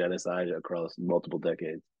campaign of genocide across multiple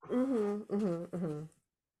decades.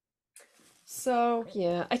 so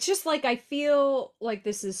yeah, it's just like I feel like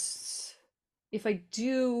this is if I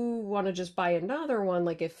do want to just buy another one,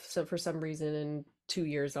 like if so for some reason in 2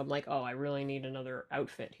 years I'm like, oh, I really need another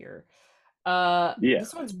outfit here. Yeah.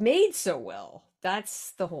 This one's made so well.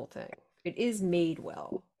 That's the whole thing. It is made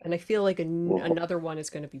well, and I feel like Well, another one is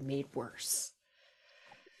going to be made worse.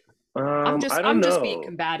 I don't I'm just being know.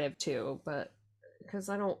 combative too, but because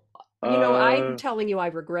I don't, I'm Uh, telling you I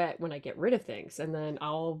regret when I get rid of things, and then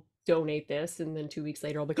I'll donate this, and then 2 weeks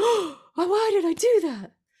later I'll be, oh, why did I do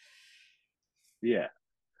that? yeah.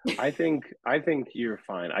 I think you're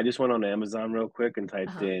fine. I just went on Amazon real quick and typed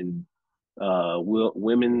Uh-huh. in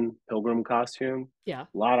women pilgrim costume. Yeah.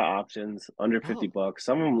 A lot of options, under 50 Oh. bucks.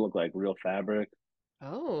 Some of them look like real fabric.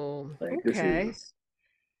 Oh. Like this Okay. is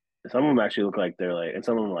some of them actually look like they're like and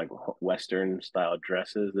some of them like Western style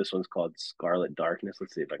dresses. This one's called Scarlet Darkness.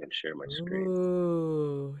 Let's see if I can share my screen.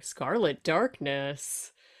 Ooh, Scarlet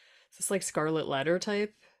Darkness. Is this like Scarlet Letter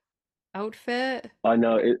type outfit?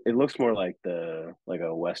 No, it looks more like the like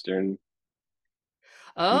a Western.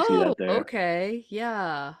 Do you see Oh, that there? okay.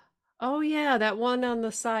 Yeah. Oh yeah, that one on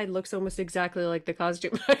the side looks almost exactly like the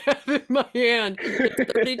costume I have in my hand.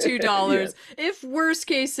 It's Yeah. $32. If worst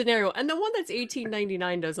case scenario. And the one that's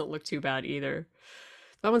 18.99 doesn't look too bad either.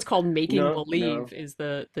 That one's called Making No, Believe no. is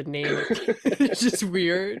the name of it's just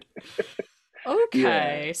weird. Yeah.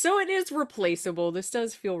 Okay. So it is replaceable. This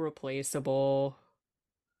does feel replaceable.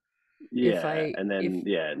 If Yeah. I And if then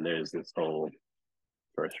yeah, and there's this whole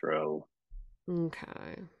first row.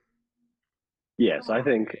 okay. Yeah, so All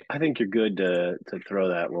right. I think you're good to throw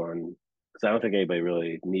that one because I don't think anybody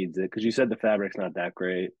really needs it because you said the fabric's not that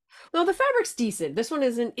great. Well, the fabric's decent. This one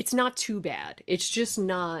isn't, it's not too bad. It's just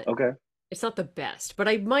not, Okay. it's not the best. But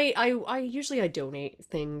I usually I donate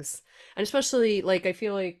things. And especially like I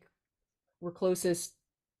feel like we're closest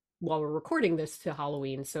while we're recording this to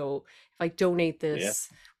Halloween. So if I donate Yeah. this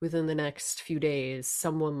within the next few days,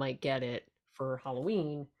 someone might get it for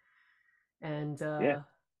Halloween. And Yeah.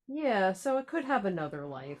 yeah, so it could have another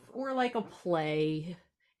life. Or like a play,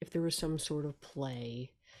 if there was some sort of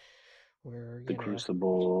play where, The you know,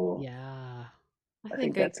 Crucible. yeah. I I think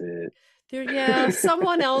think I that's it. there, yeah,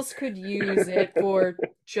 someone else could use it for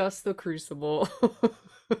just the Crucible.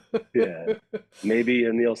 Yeah. Maybe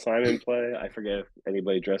a Neil Simon play. I forget if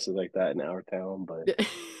anybody dresses like that in our town, but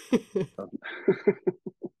um,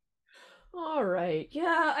 All right.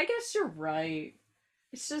 Yeah, I guess you're right.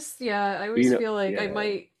 It's just, yeah, I you always know, feel like I yeah.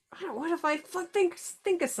 might, I don't, what if I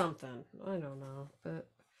think of something? I don't know, but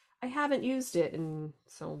I haven't used it in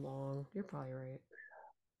so long. You're probably right.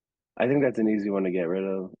 I think that's an easy one to get rid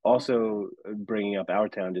of. Also, bringing up Our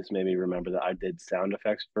Town just made me remember that I did sound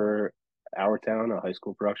effects for Our Town, a high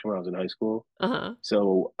school production when I was in high school. Uh-huh.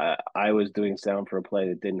 So I was doing sound for a play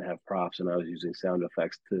that didn't have props, and I was using sound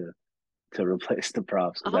effects to replace the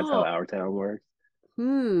props because that's how Oh, Our Town works.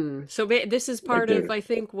 So this is Like part of, there, I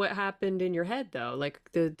think, what happened in your head though, like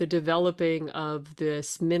the developing of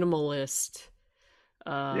this minimalist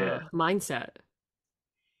yeah, mindset.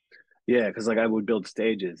 yeah, because like I would build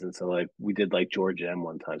stages, and so like we did like George M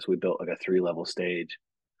one time, so we built like a three-level stage.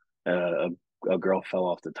 A girl fell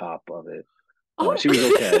off the top of it. Oh, She was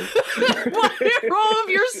okay. why are all of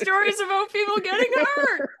your stories about people getting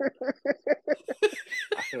hurt?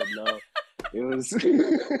 I don't know. It was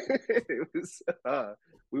it was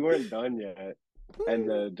we weren't done yet. And Hmm.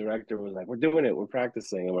 the director was like, "We're doing it. We're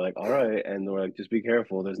practicing." And we're like, "All right." And we're like, "Just be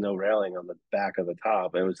careful. There's no railing on the back of the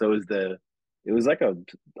top." And so it was like a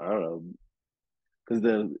I don't know because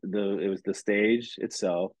the it was the stage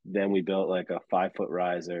itself. Then we built like a 5 foot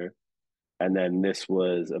riser, and then this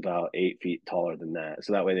was about 8 feet taller than that.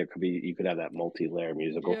 So that way there could be you could have that multi-layer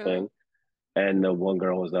musical Yeah. thing. And the one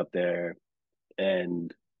girl was up there,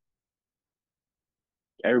 and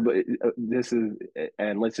everybody this is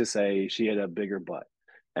and let's just say she had a bigger butt.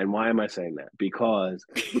 And why am I saying that? Because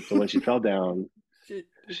so when she fell down, It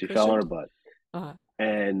she fell on her cushioned. butt, Uh,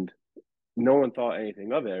 and no one thought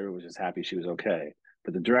anything of it. Everyone was just happy she was okay.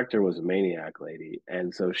 But the director was a maniac lady,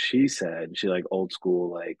 and so she said she like old school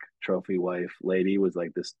like trophy wife lady was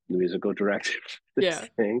like this musical director for this yeah.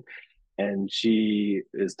 thing, and she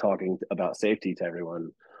is talking about safety to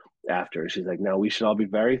everyone after. She's like, "No, we should all be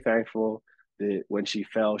very thankful that when she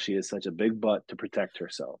fell, she has such a big butt to protect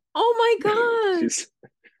herself." Oh my God. She's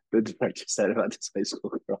the director said about this high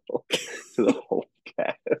school girl to the whole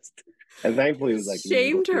cast. And thankfully, it was like musical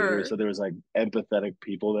Shamed theater, her. so there was like empathetic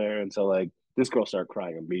people there, and so like this girl started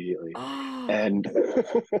crying immediately, Oh. and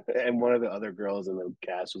and one of the other girls in the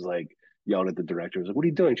cast was like yelling at the director, was like, "What are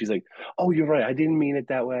you doing?" She's like, "Oh, you're right. I didn't mean it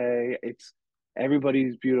that way. It's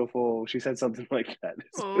everybody's beautiful." She said something like that.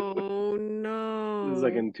 Oh This is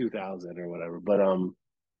like no. in 2000 or whatever. But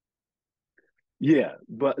yeah,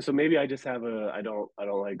 but so maybe I just have a I don't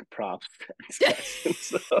like props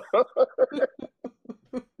so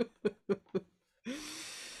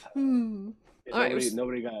Hmm. All right.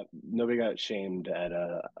 nobody got shamed at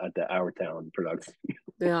the Our Town production.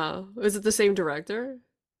 Yeah. Is it the same director?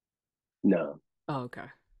 No, Oh, okay.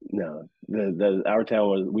 no. The Our Town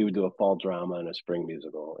was we would do a fall drama and a spring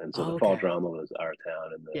musical, and so the Oh, fall okay. drama was Our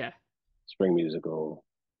Town, and the Yeah. spring musical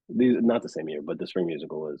these not the same year, but the spring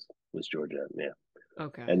musical was Georgia, yeah.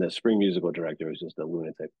 Okay. And the spring musical director was just a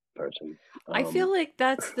lunatic person. I feel like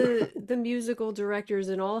that's the musical directors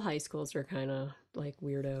in all high schools are kind of like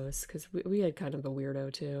weirdos because we had kind of a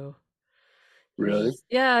weirdo too. He was Really? just,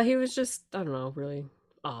 yeah, he was just, I don't know, really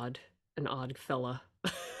odd, an odd fella.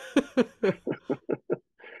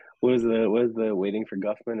 What is the Waiting for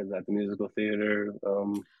Guffman? Is that the musical theater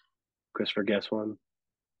Christopher Guest one?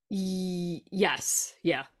 Yes,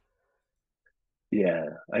 yeah, Yeah,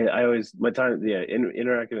 I always my time yeah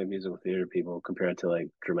interacting with musical theater people compared to like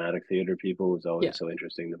dramatic theater people was yeah. always so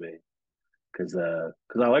interesting to me. because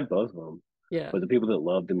I like both of them. Yeah. But the people that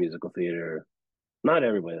love the musical theater, not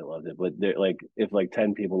everybody that loved it, but they're like if like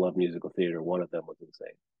 10 people love musical theater, one of them was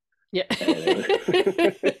insane. Yeah. And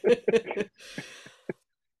it was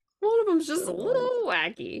One of them's just a so little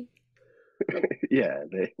wacky. yeah,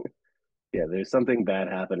 yeah, there's something bad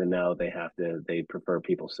happened and now they prefer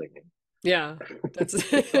people singing. Yeah. That's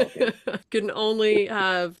It's all good. can only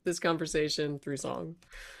have this conversation through song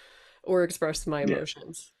or express my Yeah,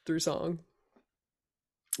 emotions through song.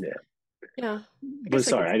 yeah. Yeah. I But guess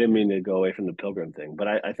I can sorry, I see didn't that. mean to go away from the pilgrim thing. But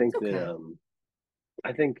I It's think that okay.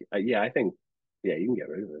 I think yeah, you can get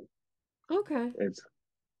rid of it. Okay. It's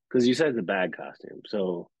because you said it's a bad costume,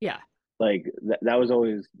 so Yeah. like that was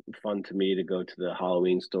always fun to me to go to the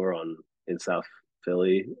Halloween store on in South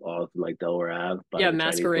Philly, off like Delaware Ave by Yeah, the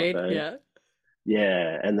Chinese masquerade. buffet. Yeah.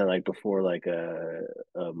 Yeah, and then like before like a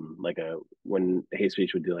when Hate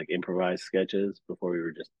Speech would do like improvised sketches before we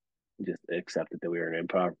were just accepted that we were an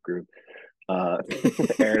improv group. Uh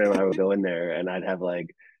Aaron and I would go in there and I'd have like,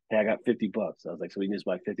 hey, I got $50. I was like, so we can just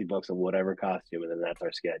buy $50 of whatever costume and then that's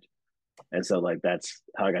our sketch. And so like that's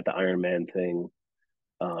how I got the Iron Man thing.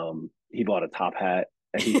 He bought a top hat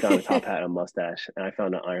and he found a top hat and a mustache, and I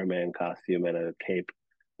found an Iron Man costume and a cape.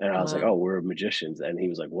 And I was like, Uh-huh. "Oh, we're magicians." And he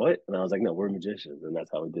was like, "What?" And I was like, "No, we're magicians." And that's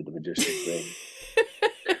how we did the magician thing.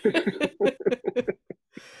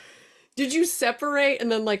 Did you separate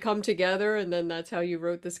and then like come together and then that's how you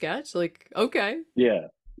wrote the sketch? Like, okay. Yeah,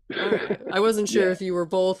 All right. I wasn't sure yeah, if you were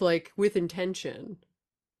both like with intention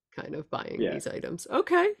kind of buying yeah. these items.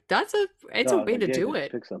 Okay. It's No, a I was way like, to "Yeah, do just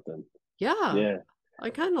it. pick something." Yeah. Yeah, I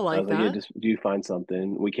kind of I like was like, "Yeah, that. just do you find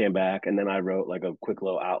something?" We came back, and then I wrote like a quick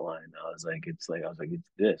little outline. I was like, "It's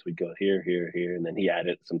this." We go here, here, here, and then he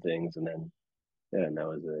added some things, and then yeah, and that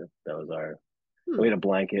was our. Hmm. We had a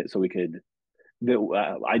blanket so we could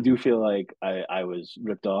I do feel like I was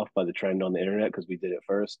ripped off by the trend on the internet because we did it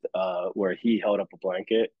first, where he held up a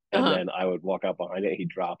blanket and Uh-huh. then I would walk out behind it. He'd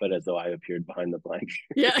drop it as though I appeared behind the blanket.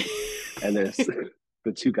 Yeah. And there's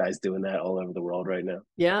the two guys doing that all over the world right now.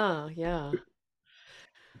 Yeah, yeah.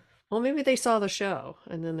 Well, maybe they saw the show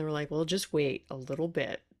and then they were like, well, just wait a little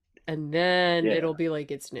bit and then Yeah, it'll be like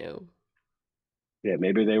it's new. yeah.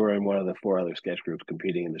 Maybe they were in one of the four other sketch groups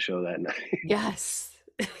competing in the show that night Yes.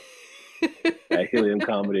 at Helium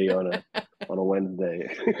Comedy on a Wednesday,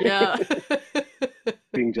 Yeah.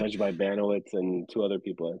 being judged by Banowitz and two other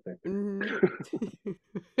people, I Mhm. think.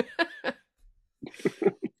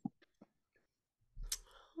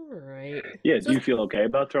 All right. Yeah. Do So you feel okay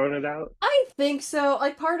about throwing it out? I think so.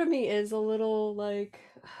 Like part of me is a little like,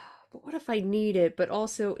 but what if I need it? But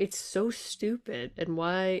also it's so stupid. And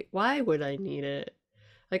why would I need it?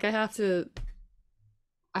 Like I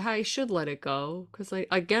should let it go because I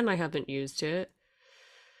haven't used it.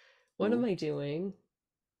 What am Mhm. I doing?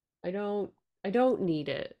 I don't I don't need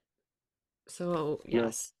it. So No.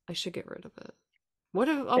 yes, I should get rid of it. What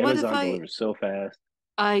if Amazon I delivers so fast.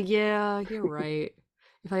 yeah, you're right.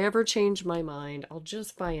 If I ever change my mind, I'll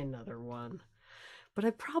just buy another one. But I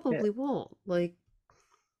Yeah, probably won't. Like,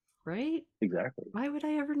 right? exactly. Why would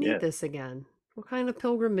I ever need Yeah, this again? What kind of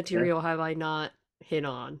pilgrim yeah, material have I not hit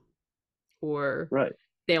on? Or right.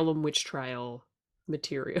 Salem witch trial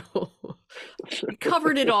material? We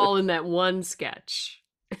covered it all in that one sketch.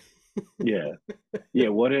 Yeah, yeah.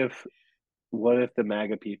 What if the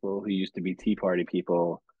MAGA people who used to be Tea Party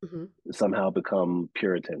people Mhm. somehow become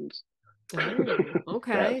Puritans? Oh, That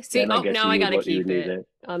okay. See, then I oh, guess now I gotta you would keep need it. it.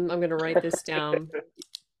 I'm gonna write this down.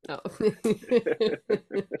 Oh.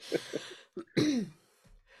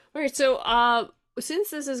 All right, so since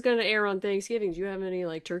this is gonna air on Thanksgiving, do you have any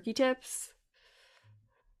like turkey tips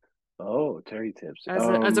Oh, Terry tips.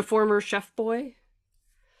 as a former chef boy?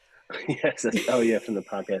 Yes. Oh, yeah. From the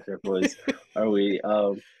podcast, there was. Are we?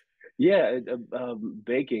 Yeah.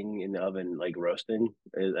 Baking in the oven, like roasting,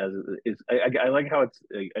 is. I like how it's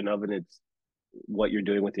an oven. It's what you're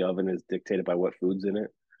doing with the oven is dictated by what food's in it.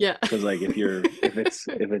 Yeah. Because like if you're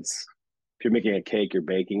making a cake, you're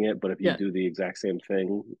baking it, but if you Yeah. do the exact same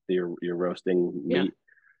thing, you're roasting Yeah. meat.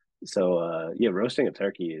 So yeah, roasting a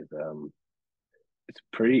turkey is it's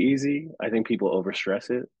pretty easy. I think people overstress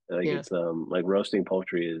it. Like Yeah. it's like roasting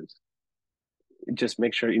poultry is just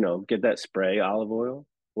make sure get that spray olive oil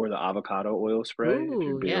or the avocado oil spray if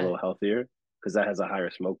you're Ooh, being a yeah. little healthier because that has a higher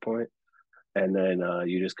smoke point. And then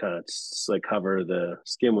you just kind of like cover the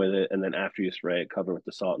skin with it, and then after you spray it, cover with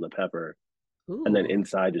the salt and the pepper, and then Ooh,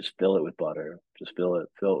 inside just fill it with butter. Just fill it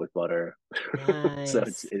with butter. So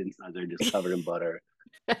it's nice. inside there just covered in butter,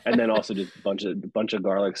 and then also just bunch of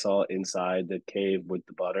garlic salt inside the cave with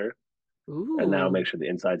the butter, and that'll Ooh. make sure the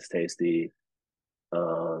inside's tasty.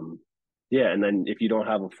 Um, Yeah, and then if you don't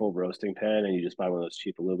have a full roasting pan and you just buy one of those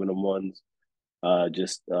cheap aluminum ones,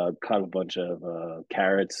 just cut a bunch of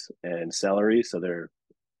carrots and celery so they're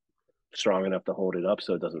strong enough to hold it up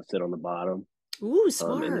so it doesn't sit on the bottom Ooh, in its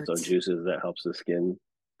own smart. juices that helps the skin.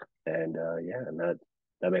 And yeah, and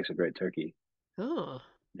that makes a great turkey. Oh,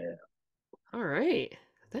 Yeah. all right.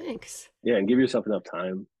 Thanks. Yeah, and give yourself enough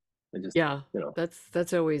time. And just, Yeah, you know,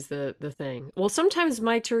 that's always the thing. Well, sometimes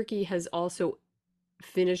my turkey has also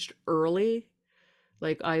finished early,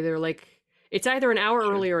 like it's either an hour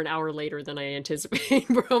sure. early or an hour later than I anticipate.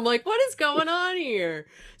 Bro, I'm like, what is going on here?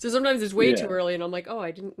 So sometimes it's way too Yeah. early, and I'm like, oh,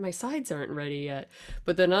 I didn't, my sides aren't ready yet.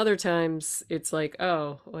 But then other times it's like,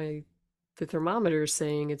 oh, the thermometer's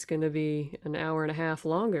saying it's going to be an hour and a half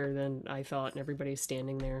longer than I thought, and everybody's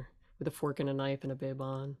standing there with a fork and a knife and a bib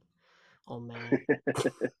on, all mad.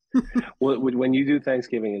 Well, when you do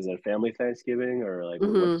Thanksgiving, is it a family Thanksgiving or like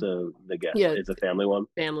what's Hmm. the guess? Yeah, It's a family one.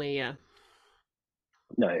 family, yeah.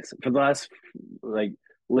 Nice. For the last like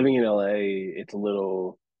living in LA, it's a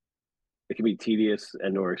little it can be tedious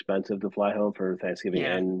and or expensive to fly home for Thanksgiving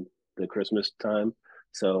Yeah. and the Christmas time.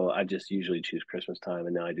 So I just usually choose Christmas time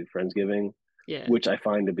and now I do Friendsgiving, Yeah. which I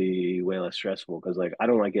find to be way less stressful because like I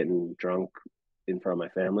don't like getting drunk in front of my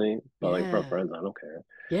family, but like in front of Yeah. friends, I don't care.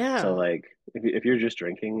 So Yeah. like if you're just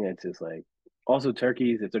drinking, it's just like also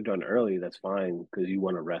turkeys, if they're done early, that's fine because you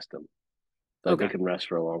want to rest them. Like they Okay. can rest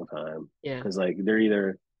for a long time Yeah. because like they're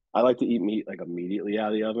either I like to eat meat like immediately out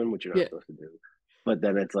of the oven, which you're not Yeah. supposed to do. But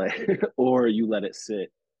then it's like, or you let it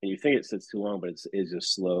sit and you think it sits too long, but it's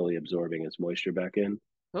just slowly absorbing its moisture back in.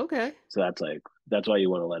 Okay. So that's why you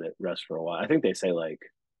want to let it rest for a while. I think they say like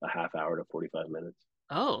a half hour to 45 minutes.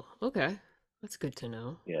 Oh, okay. That's good to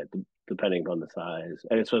know. Yeah, depending on the size,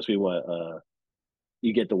 and it's supposed to be what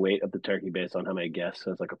you get the weight of the turkey based on how many guests.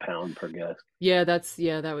 So it's like a pound per guest. Yeah,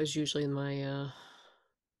 that was usually my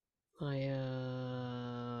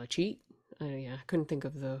cheat. Yeah, I couldn't think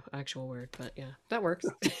of the actual word, but yeah, that works.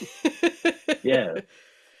 Yeah,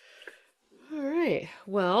 All right.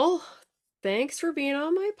 Well, thanks for being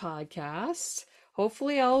on my podcast.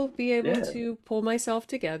 Hopefully, I'll be able yeah. to pull myself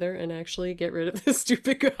together and actually get rid of this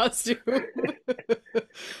stupid costume.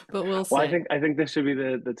 But we'll Well, see. I think this should be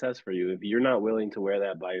the test for you. If you're not willing to wear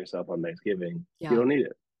that by yourself on Thanksgiving, you Yeah. don't need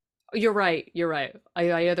it. You're right. You're right.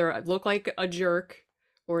 I either look like a jerk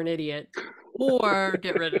or an idiot, or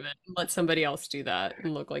get rid of it and let somebody else do that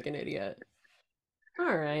and look like an idiot.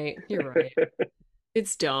 All right. You're right.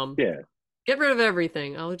 It's dumb. Yeah, Get rid of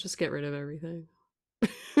everything. I'll just get rid of everything.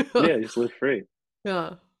 yeah. Just live free.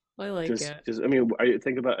 Yeah, I like it. Just. I mean, are you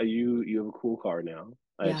think about you have a cool car now.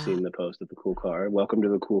 I've Yeah. seen the post of the cool car. Welcome to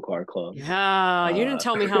the cool car club. Yeah. You didn't Uh,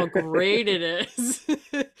 tell me how great it is.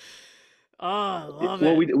 Oh, I love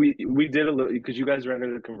well, it. we did a little because you guys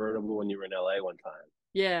rented a convertible when you were in LA one time, and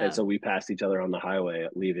Yeah. so we passed each other on the highway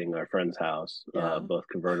leaving our friend's house. Yeah. Both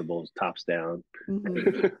convertibles, tops down. Hmm.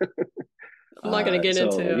 I'm not going to get So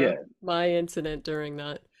into yeah, my incident during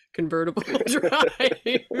that convertible drive.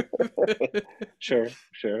 sure,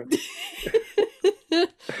 sure.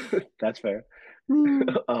 That's fair. Hmm.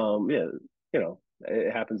 Yeah, you know,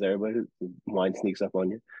 it happens to everybody. Wine sneaks up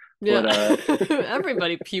on you. Yeah. But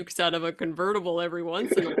Everybody pukes out of a convertible every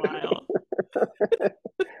once in a while,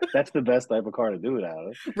 that's the best type of car to do it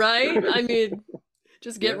out right? of. I mean,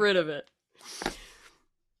 just get Yeah. rid of it.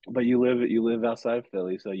 But you live outside of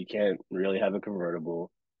Philly, so you can't really have a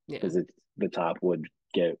convertible Yeah. because it's the top would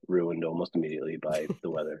get ruined almost immediately by the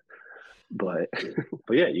weather. But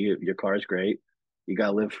but yeah, your car is great. You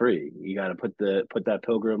gotta live free. You gotta put that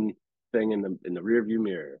pilgrim thing in the rear view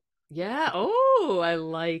mirror. Yeah. Oh, I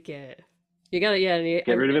like it. You gotta, yeah.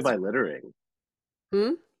 Get rid of it by littering.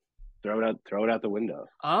 Hmm? Throw it out the window.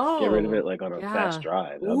 Get rid of Oh, it like on a fast yeah.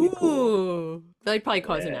 drive. That would be cool. Ooh. That'd probably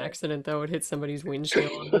cause an Yeah. accident though. It hit somebody's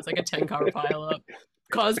windshield. There's like a 10-car pileup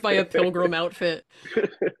caused by a pilgrim outfit.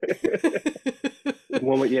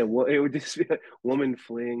 Woman, yeah, well, it would just be a woman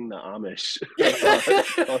fleeing the Amish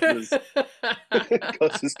causes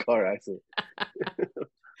causes car accident.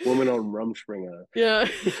 Woman on Rumspringa. Yeah.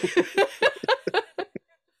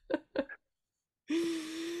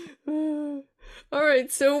 All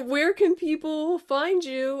right. So where can people find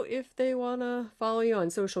you if they want to follow you on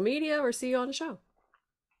social media or see you on a show?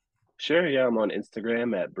 Sure, yeah, I'm on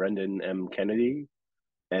Instagram at Brendan M Kennedy,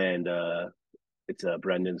 and it's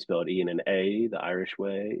Brendan spelled E and an A, the Irish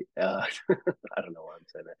way. I don't know why I'm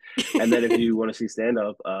saying that. And then if you want to see stand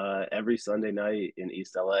up, every Sunday night in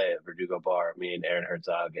East LA at Verdugo Bar, me and Aaron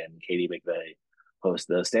Herzog and Katie McVeigh host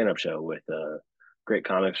the stand up show with great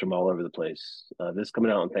comics from all over the place. This is coming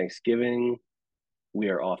out on Thanksgiving. we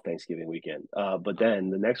are off Thanksgiving weekend. But then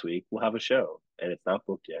the next week we'll have a show, and it's not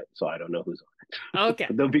booked yet, so I don't know who's on it. Okay.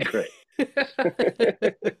 But they'll be great.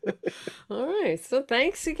 All right. So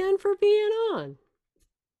thanks again for being on.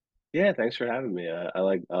 Yeah, thanks for having me. I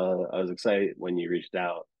was excited when you reached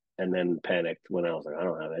out, and then panicked when I was like, I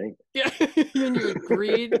don't have anything. Yeah. And you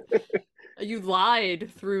agreed. You lied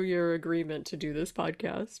through your agreement to do this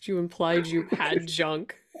podcast. You implied you had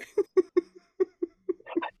junk.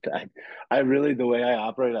 I, I really, the way I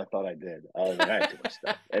operate, I thought I did. I was like, I had too much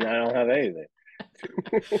stuff, and I don't have anything.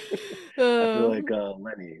 I feel like Um,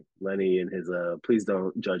 Lenny and his please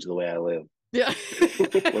don't judge the way I live. yeah.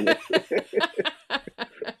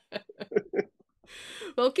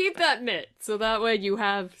 Well, keep that mitt so that way you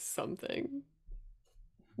have something.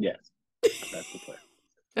 Yes, that's the plan.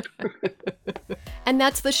 And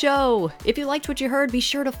that's the show. If you liked what you heard, be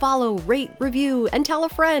sure to follow, rate, review, and tell a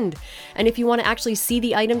friend. And if you want to actually see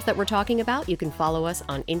the items that we're talking about, you can follow us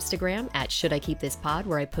on Instagram at Should I Keep This Pod,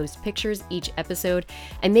 where I post pictures each episode.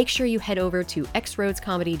 And make sure you head over to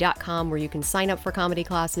xroadscomedy.com, where you can sign up for comedy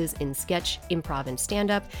classes in sketch, improv, and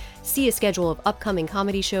stand-up, see a schedule of upcoming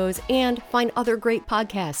comedy shows, and find other great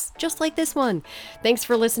podcasts, just like this one. Thanks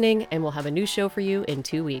for listening, and we'll have a new show for you in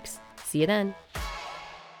 2 weeks. See you then.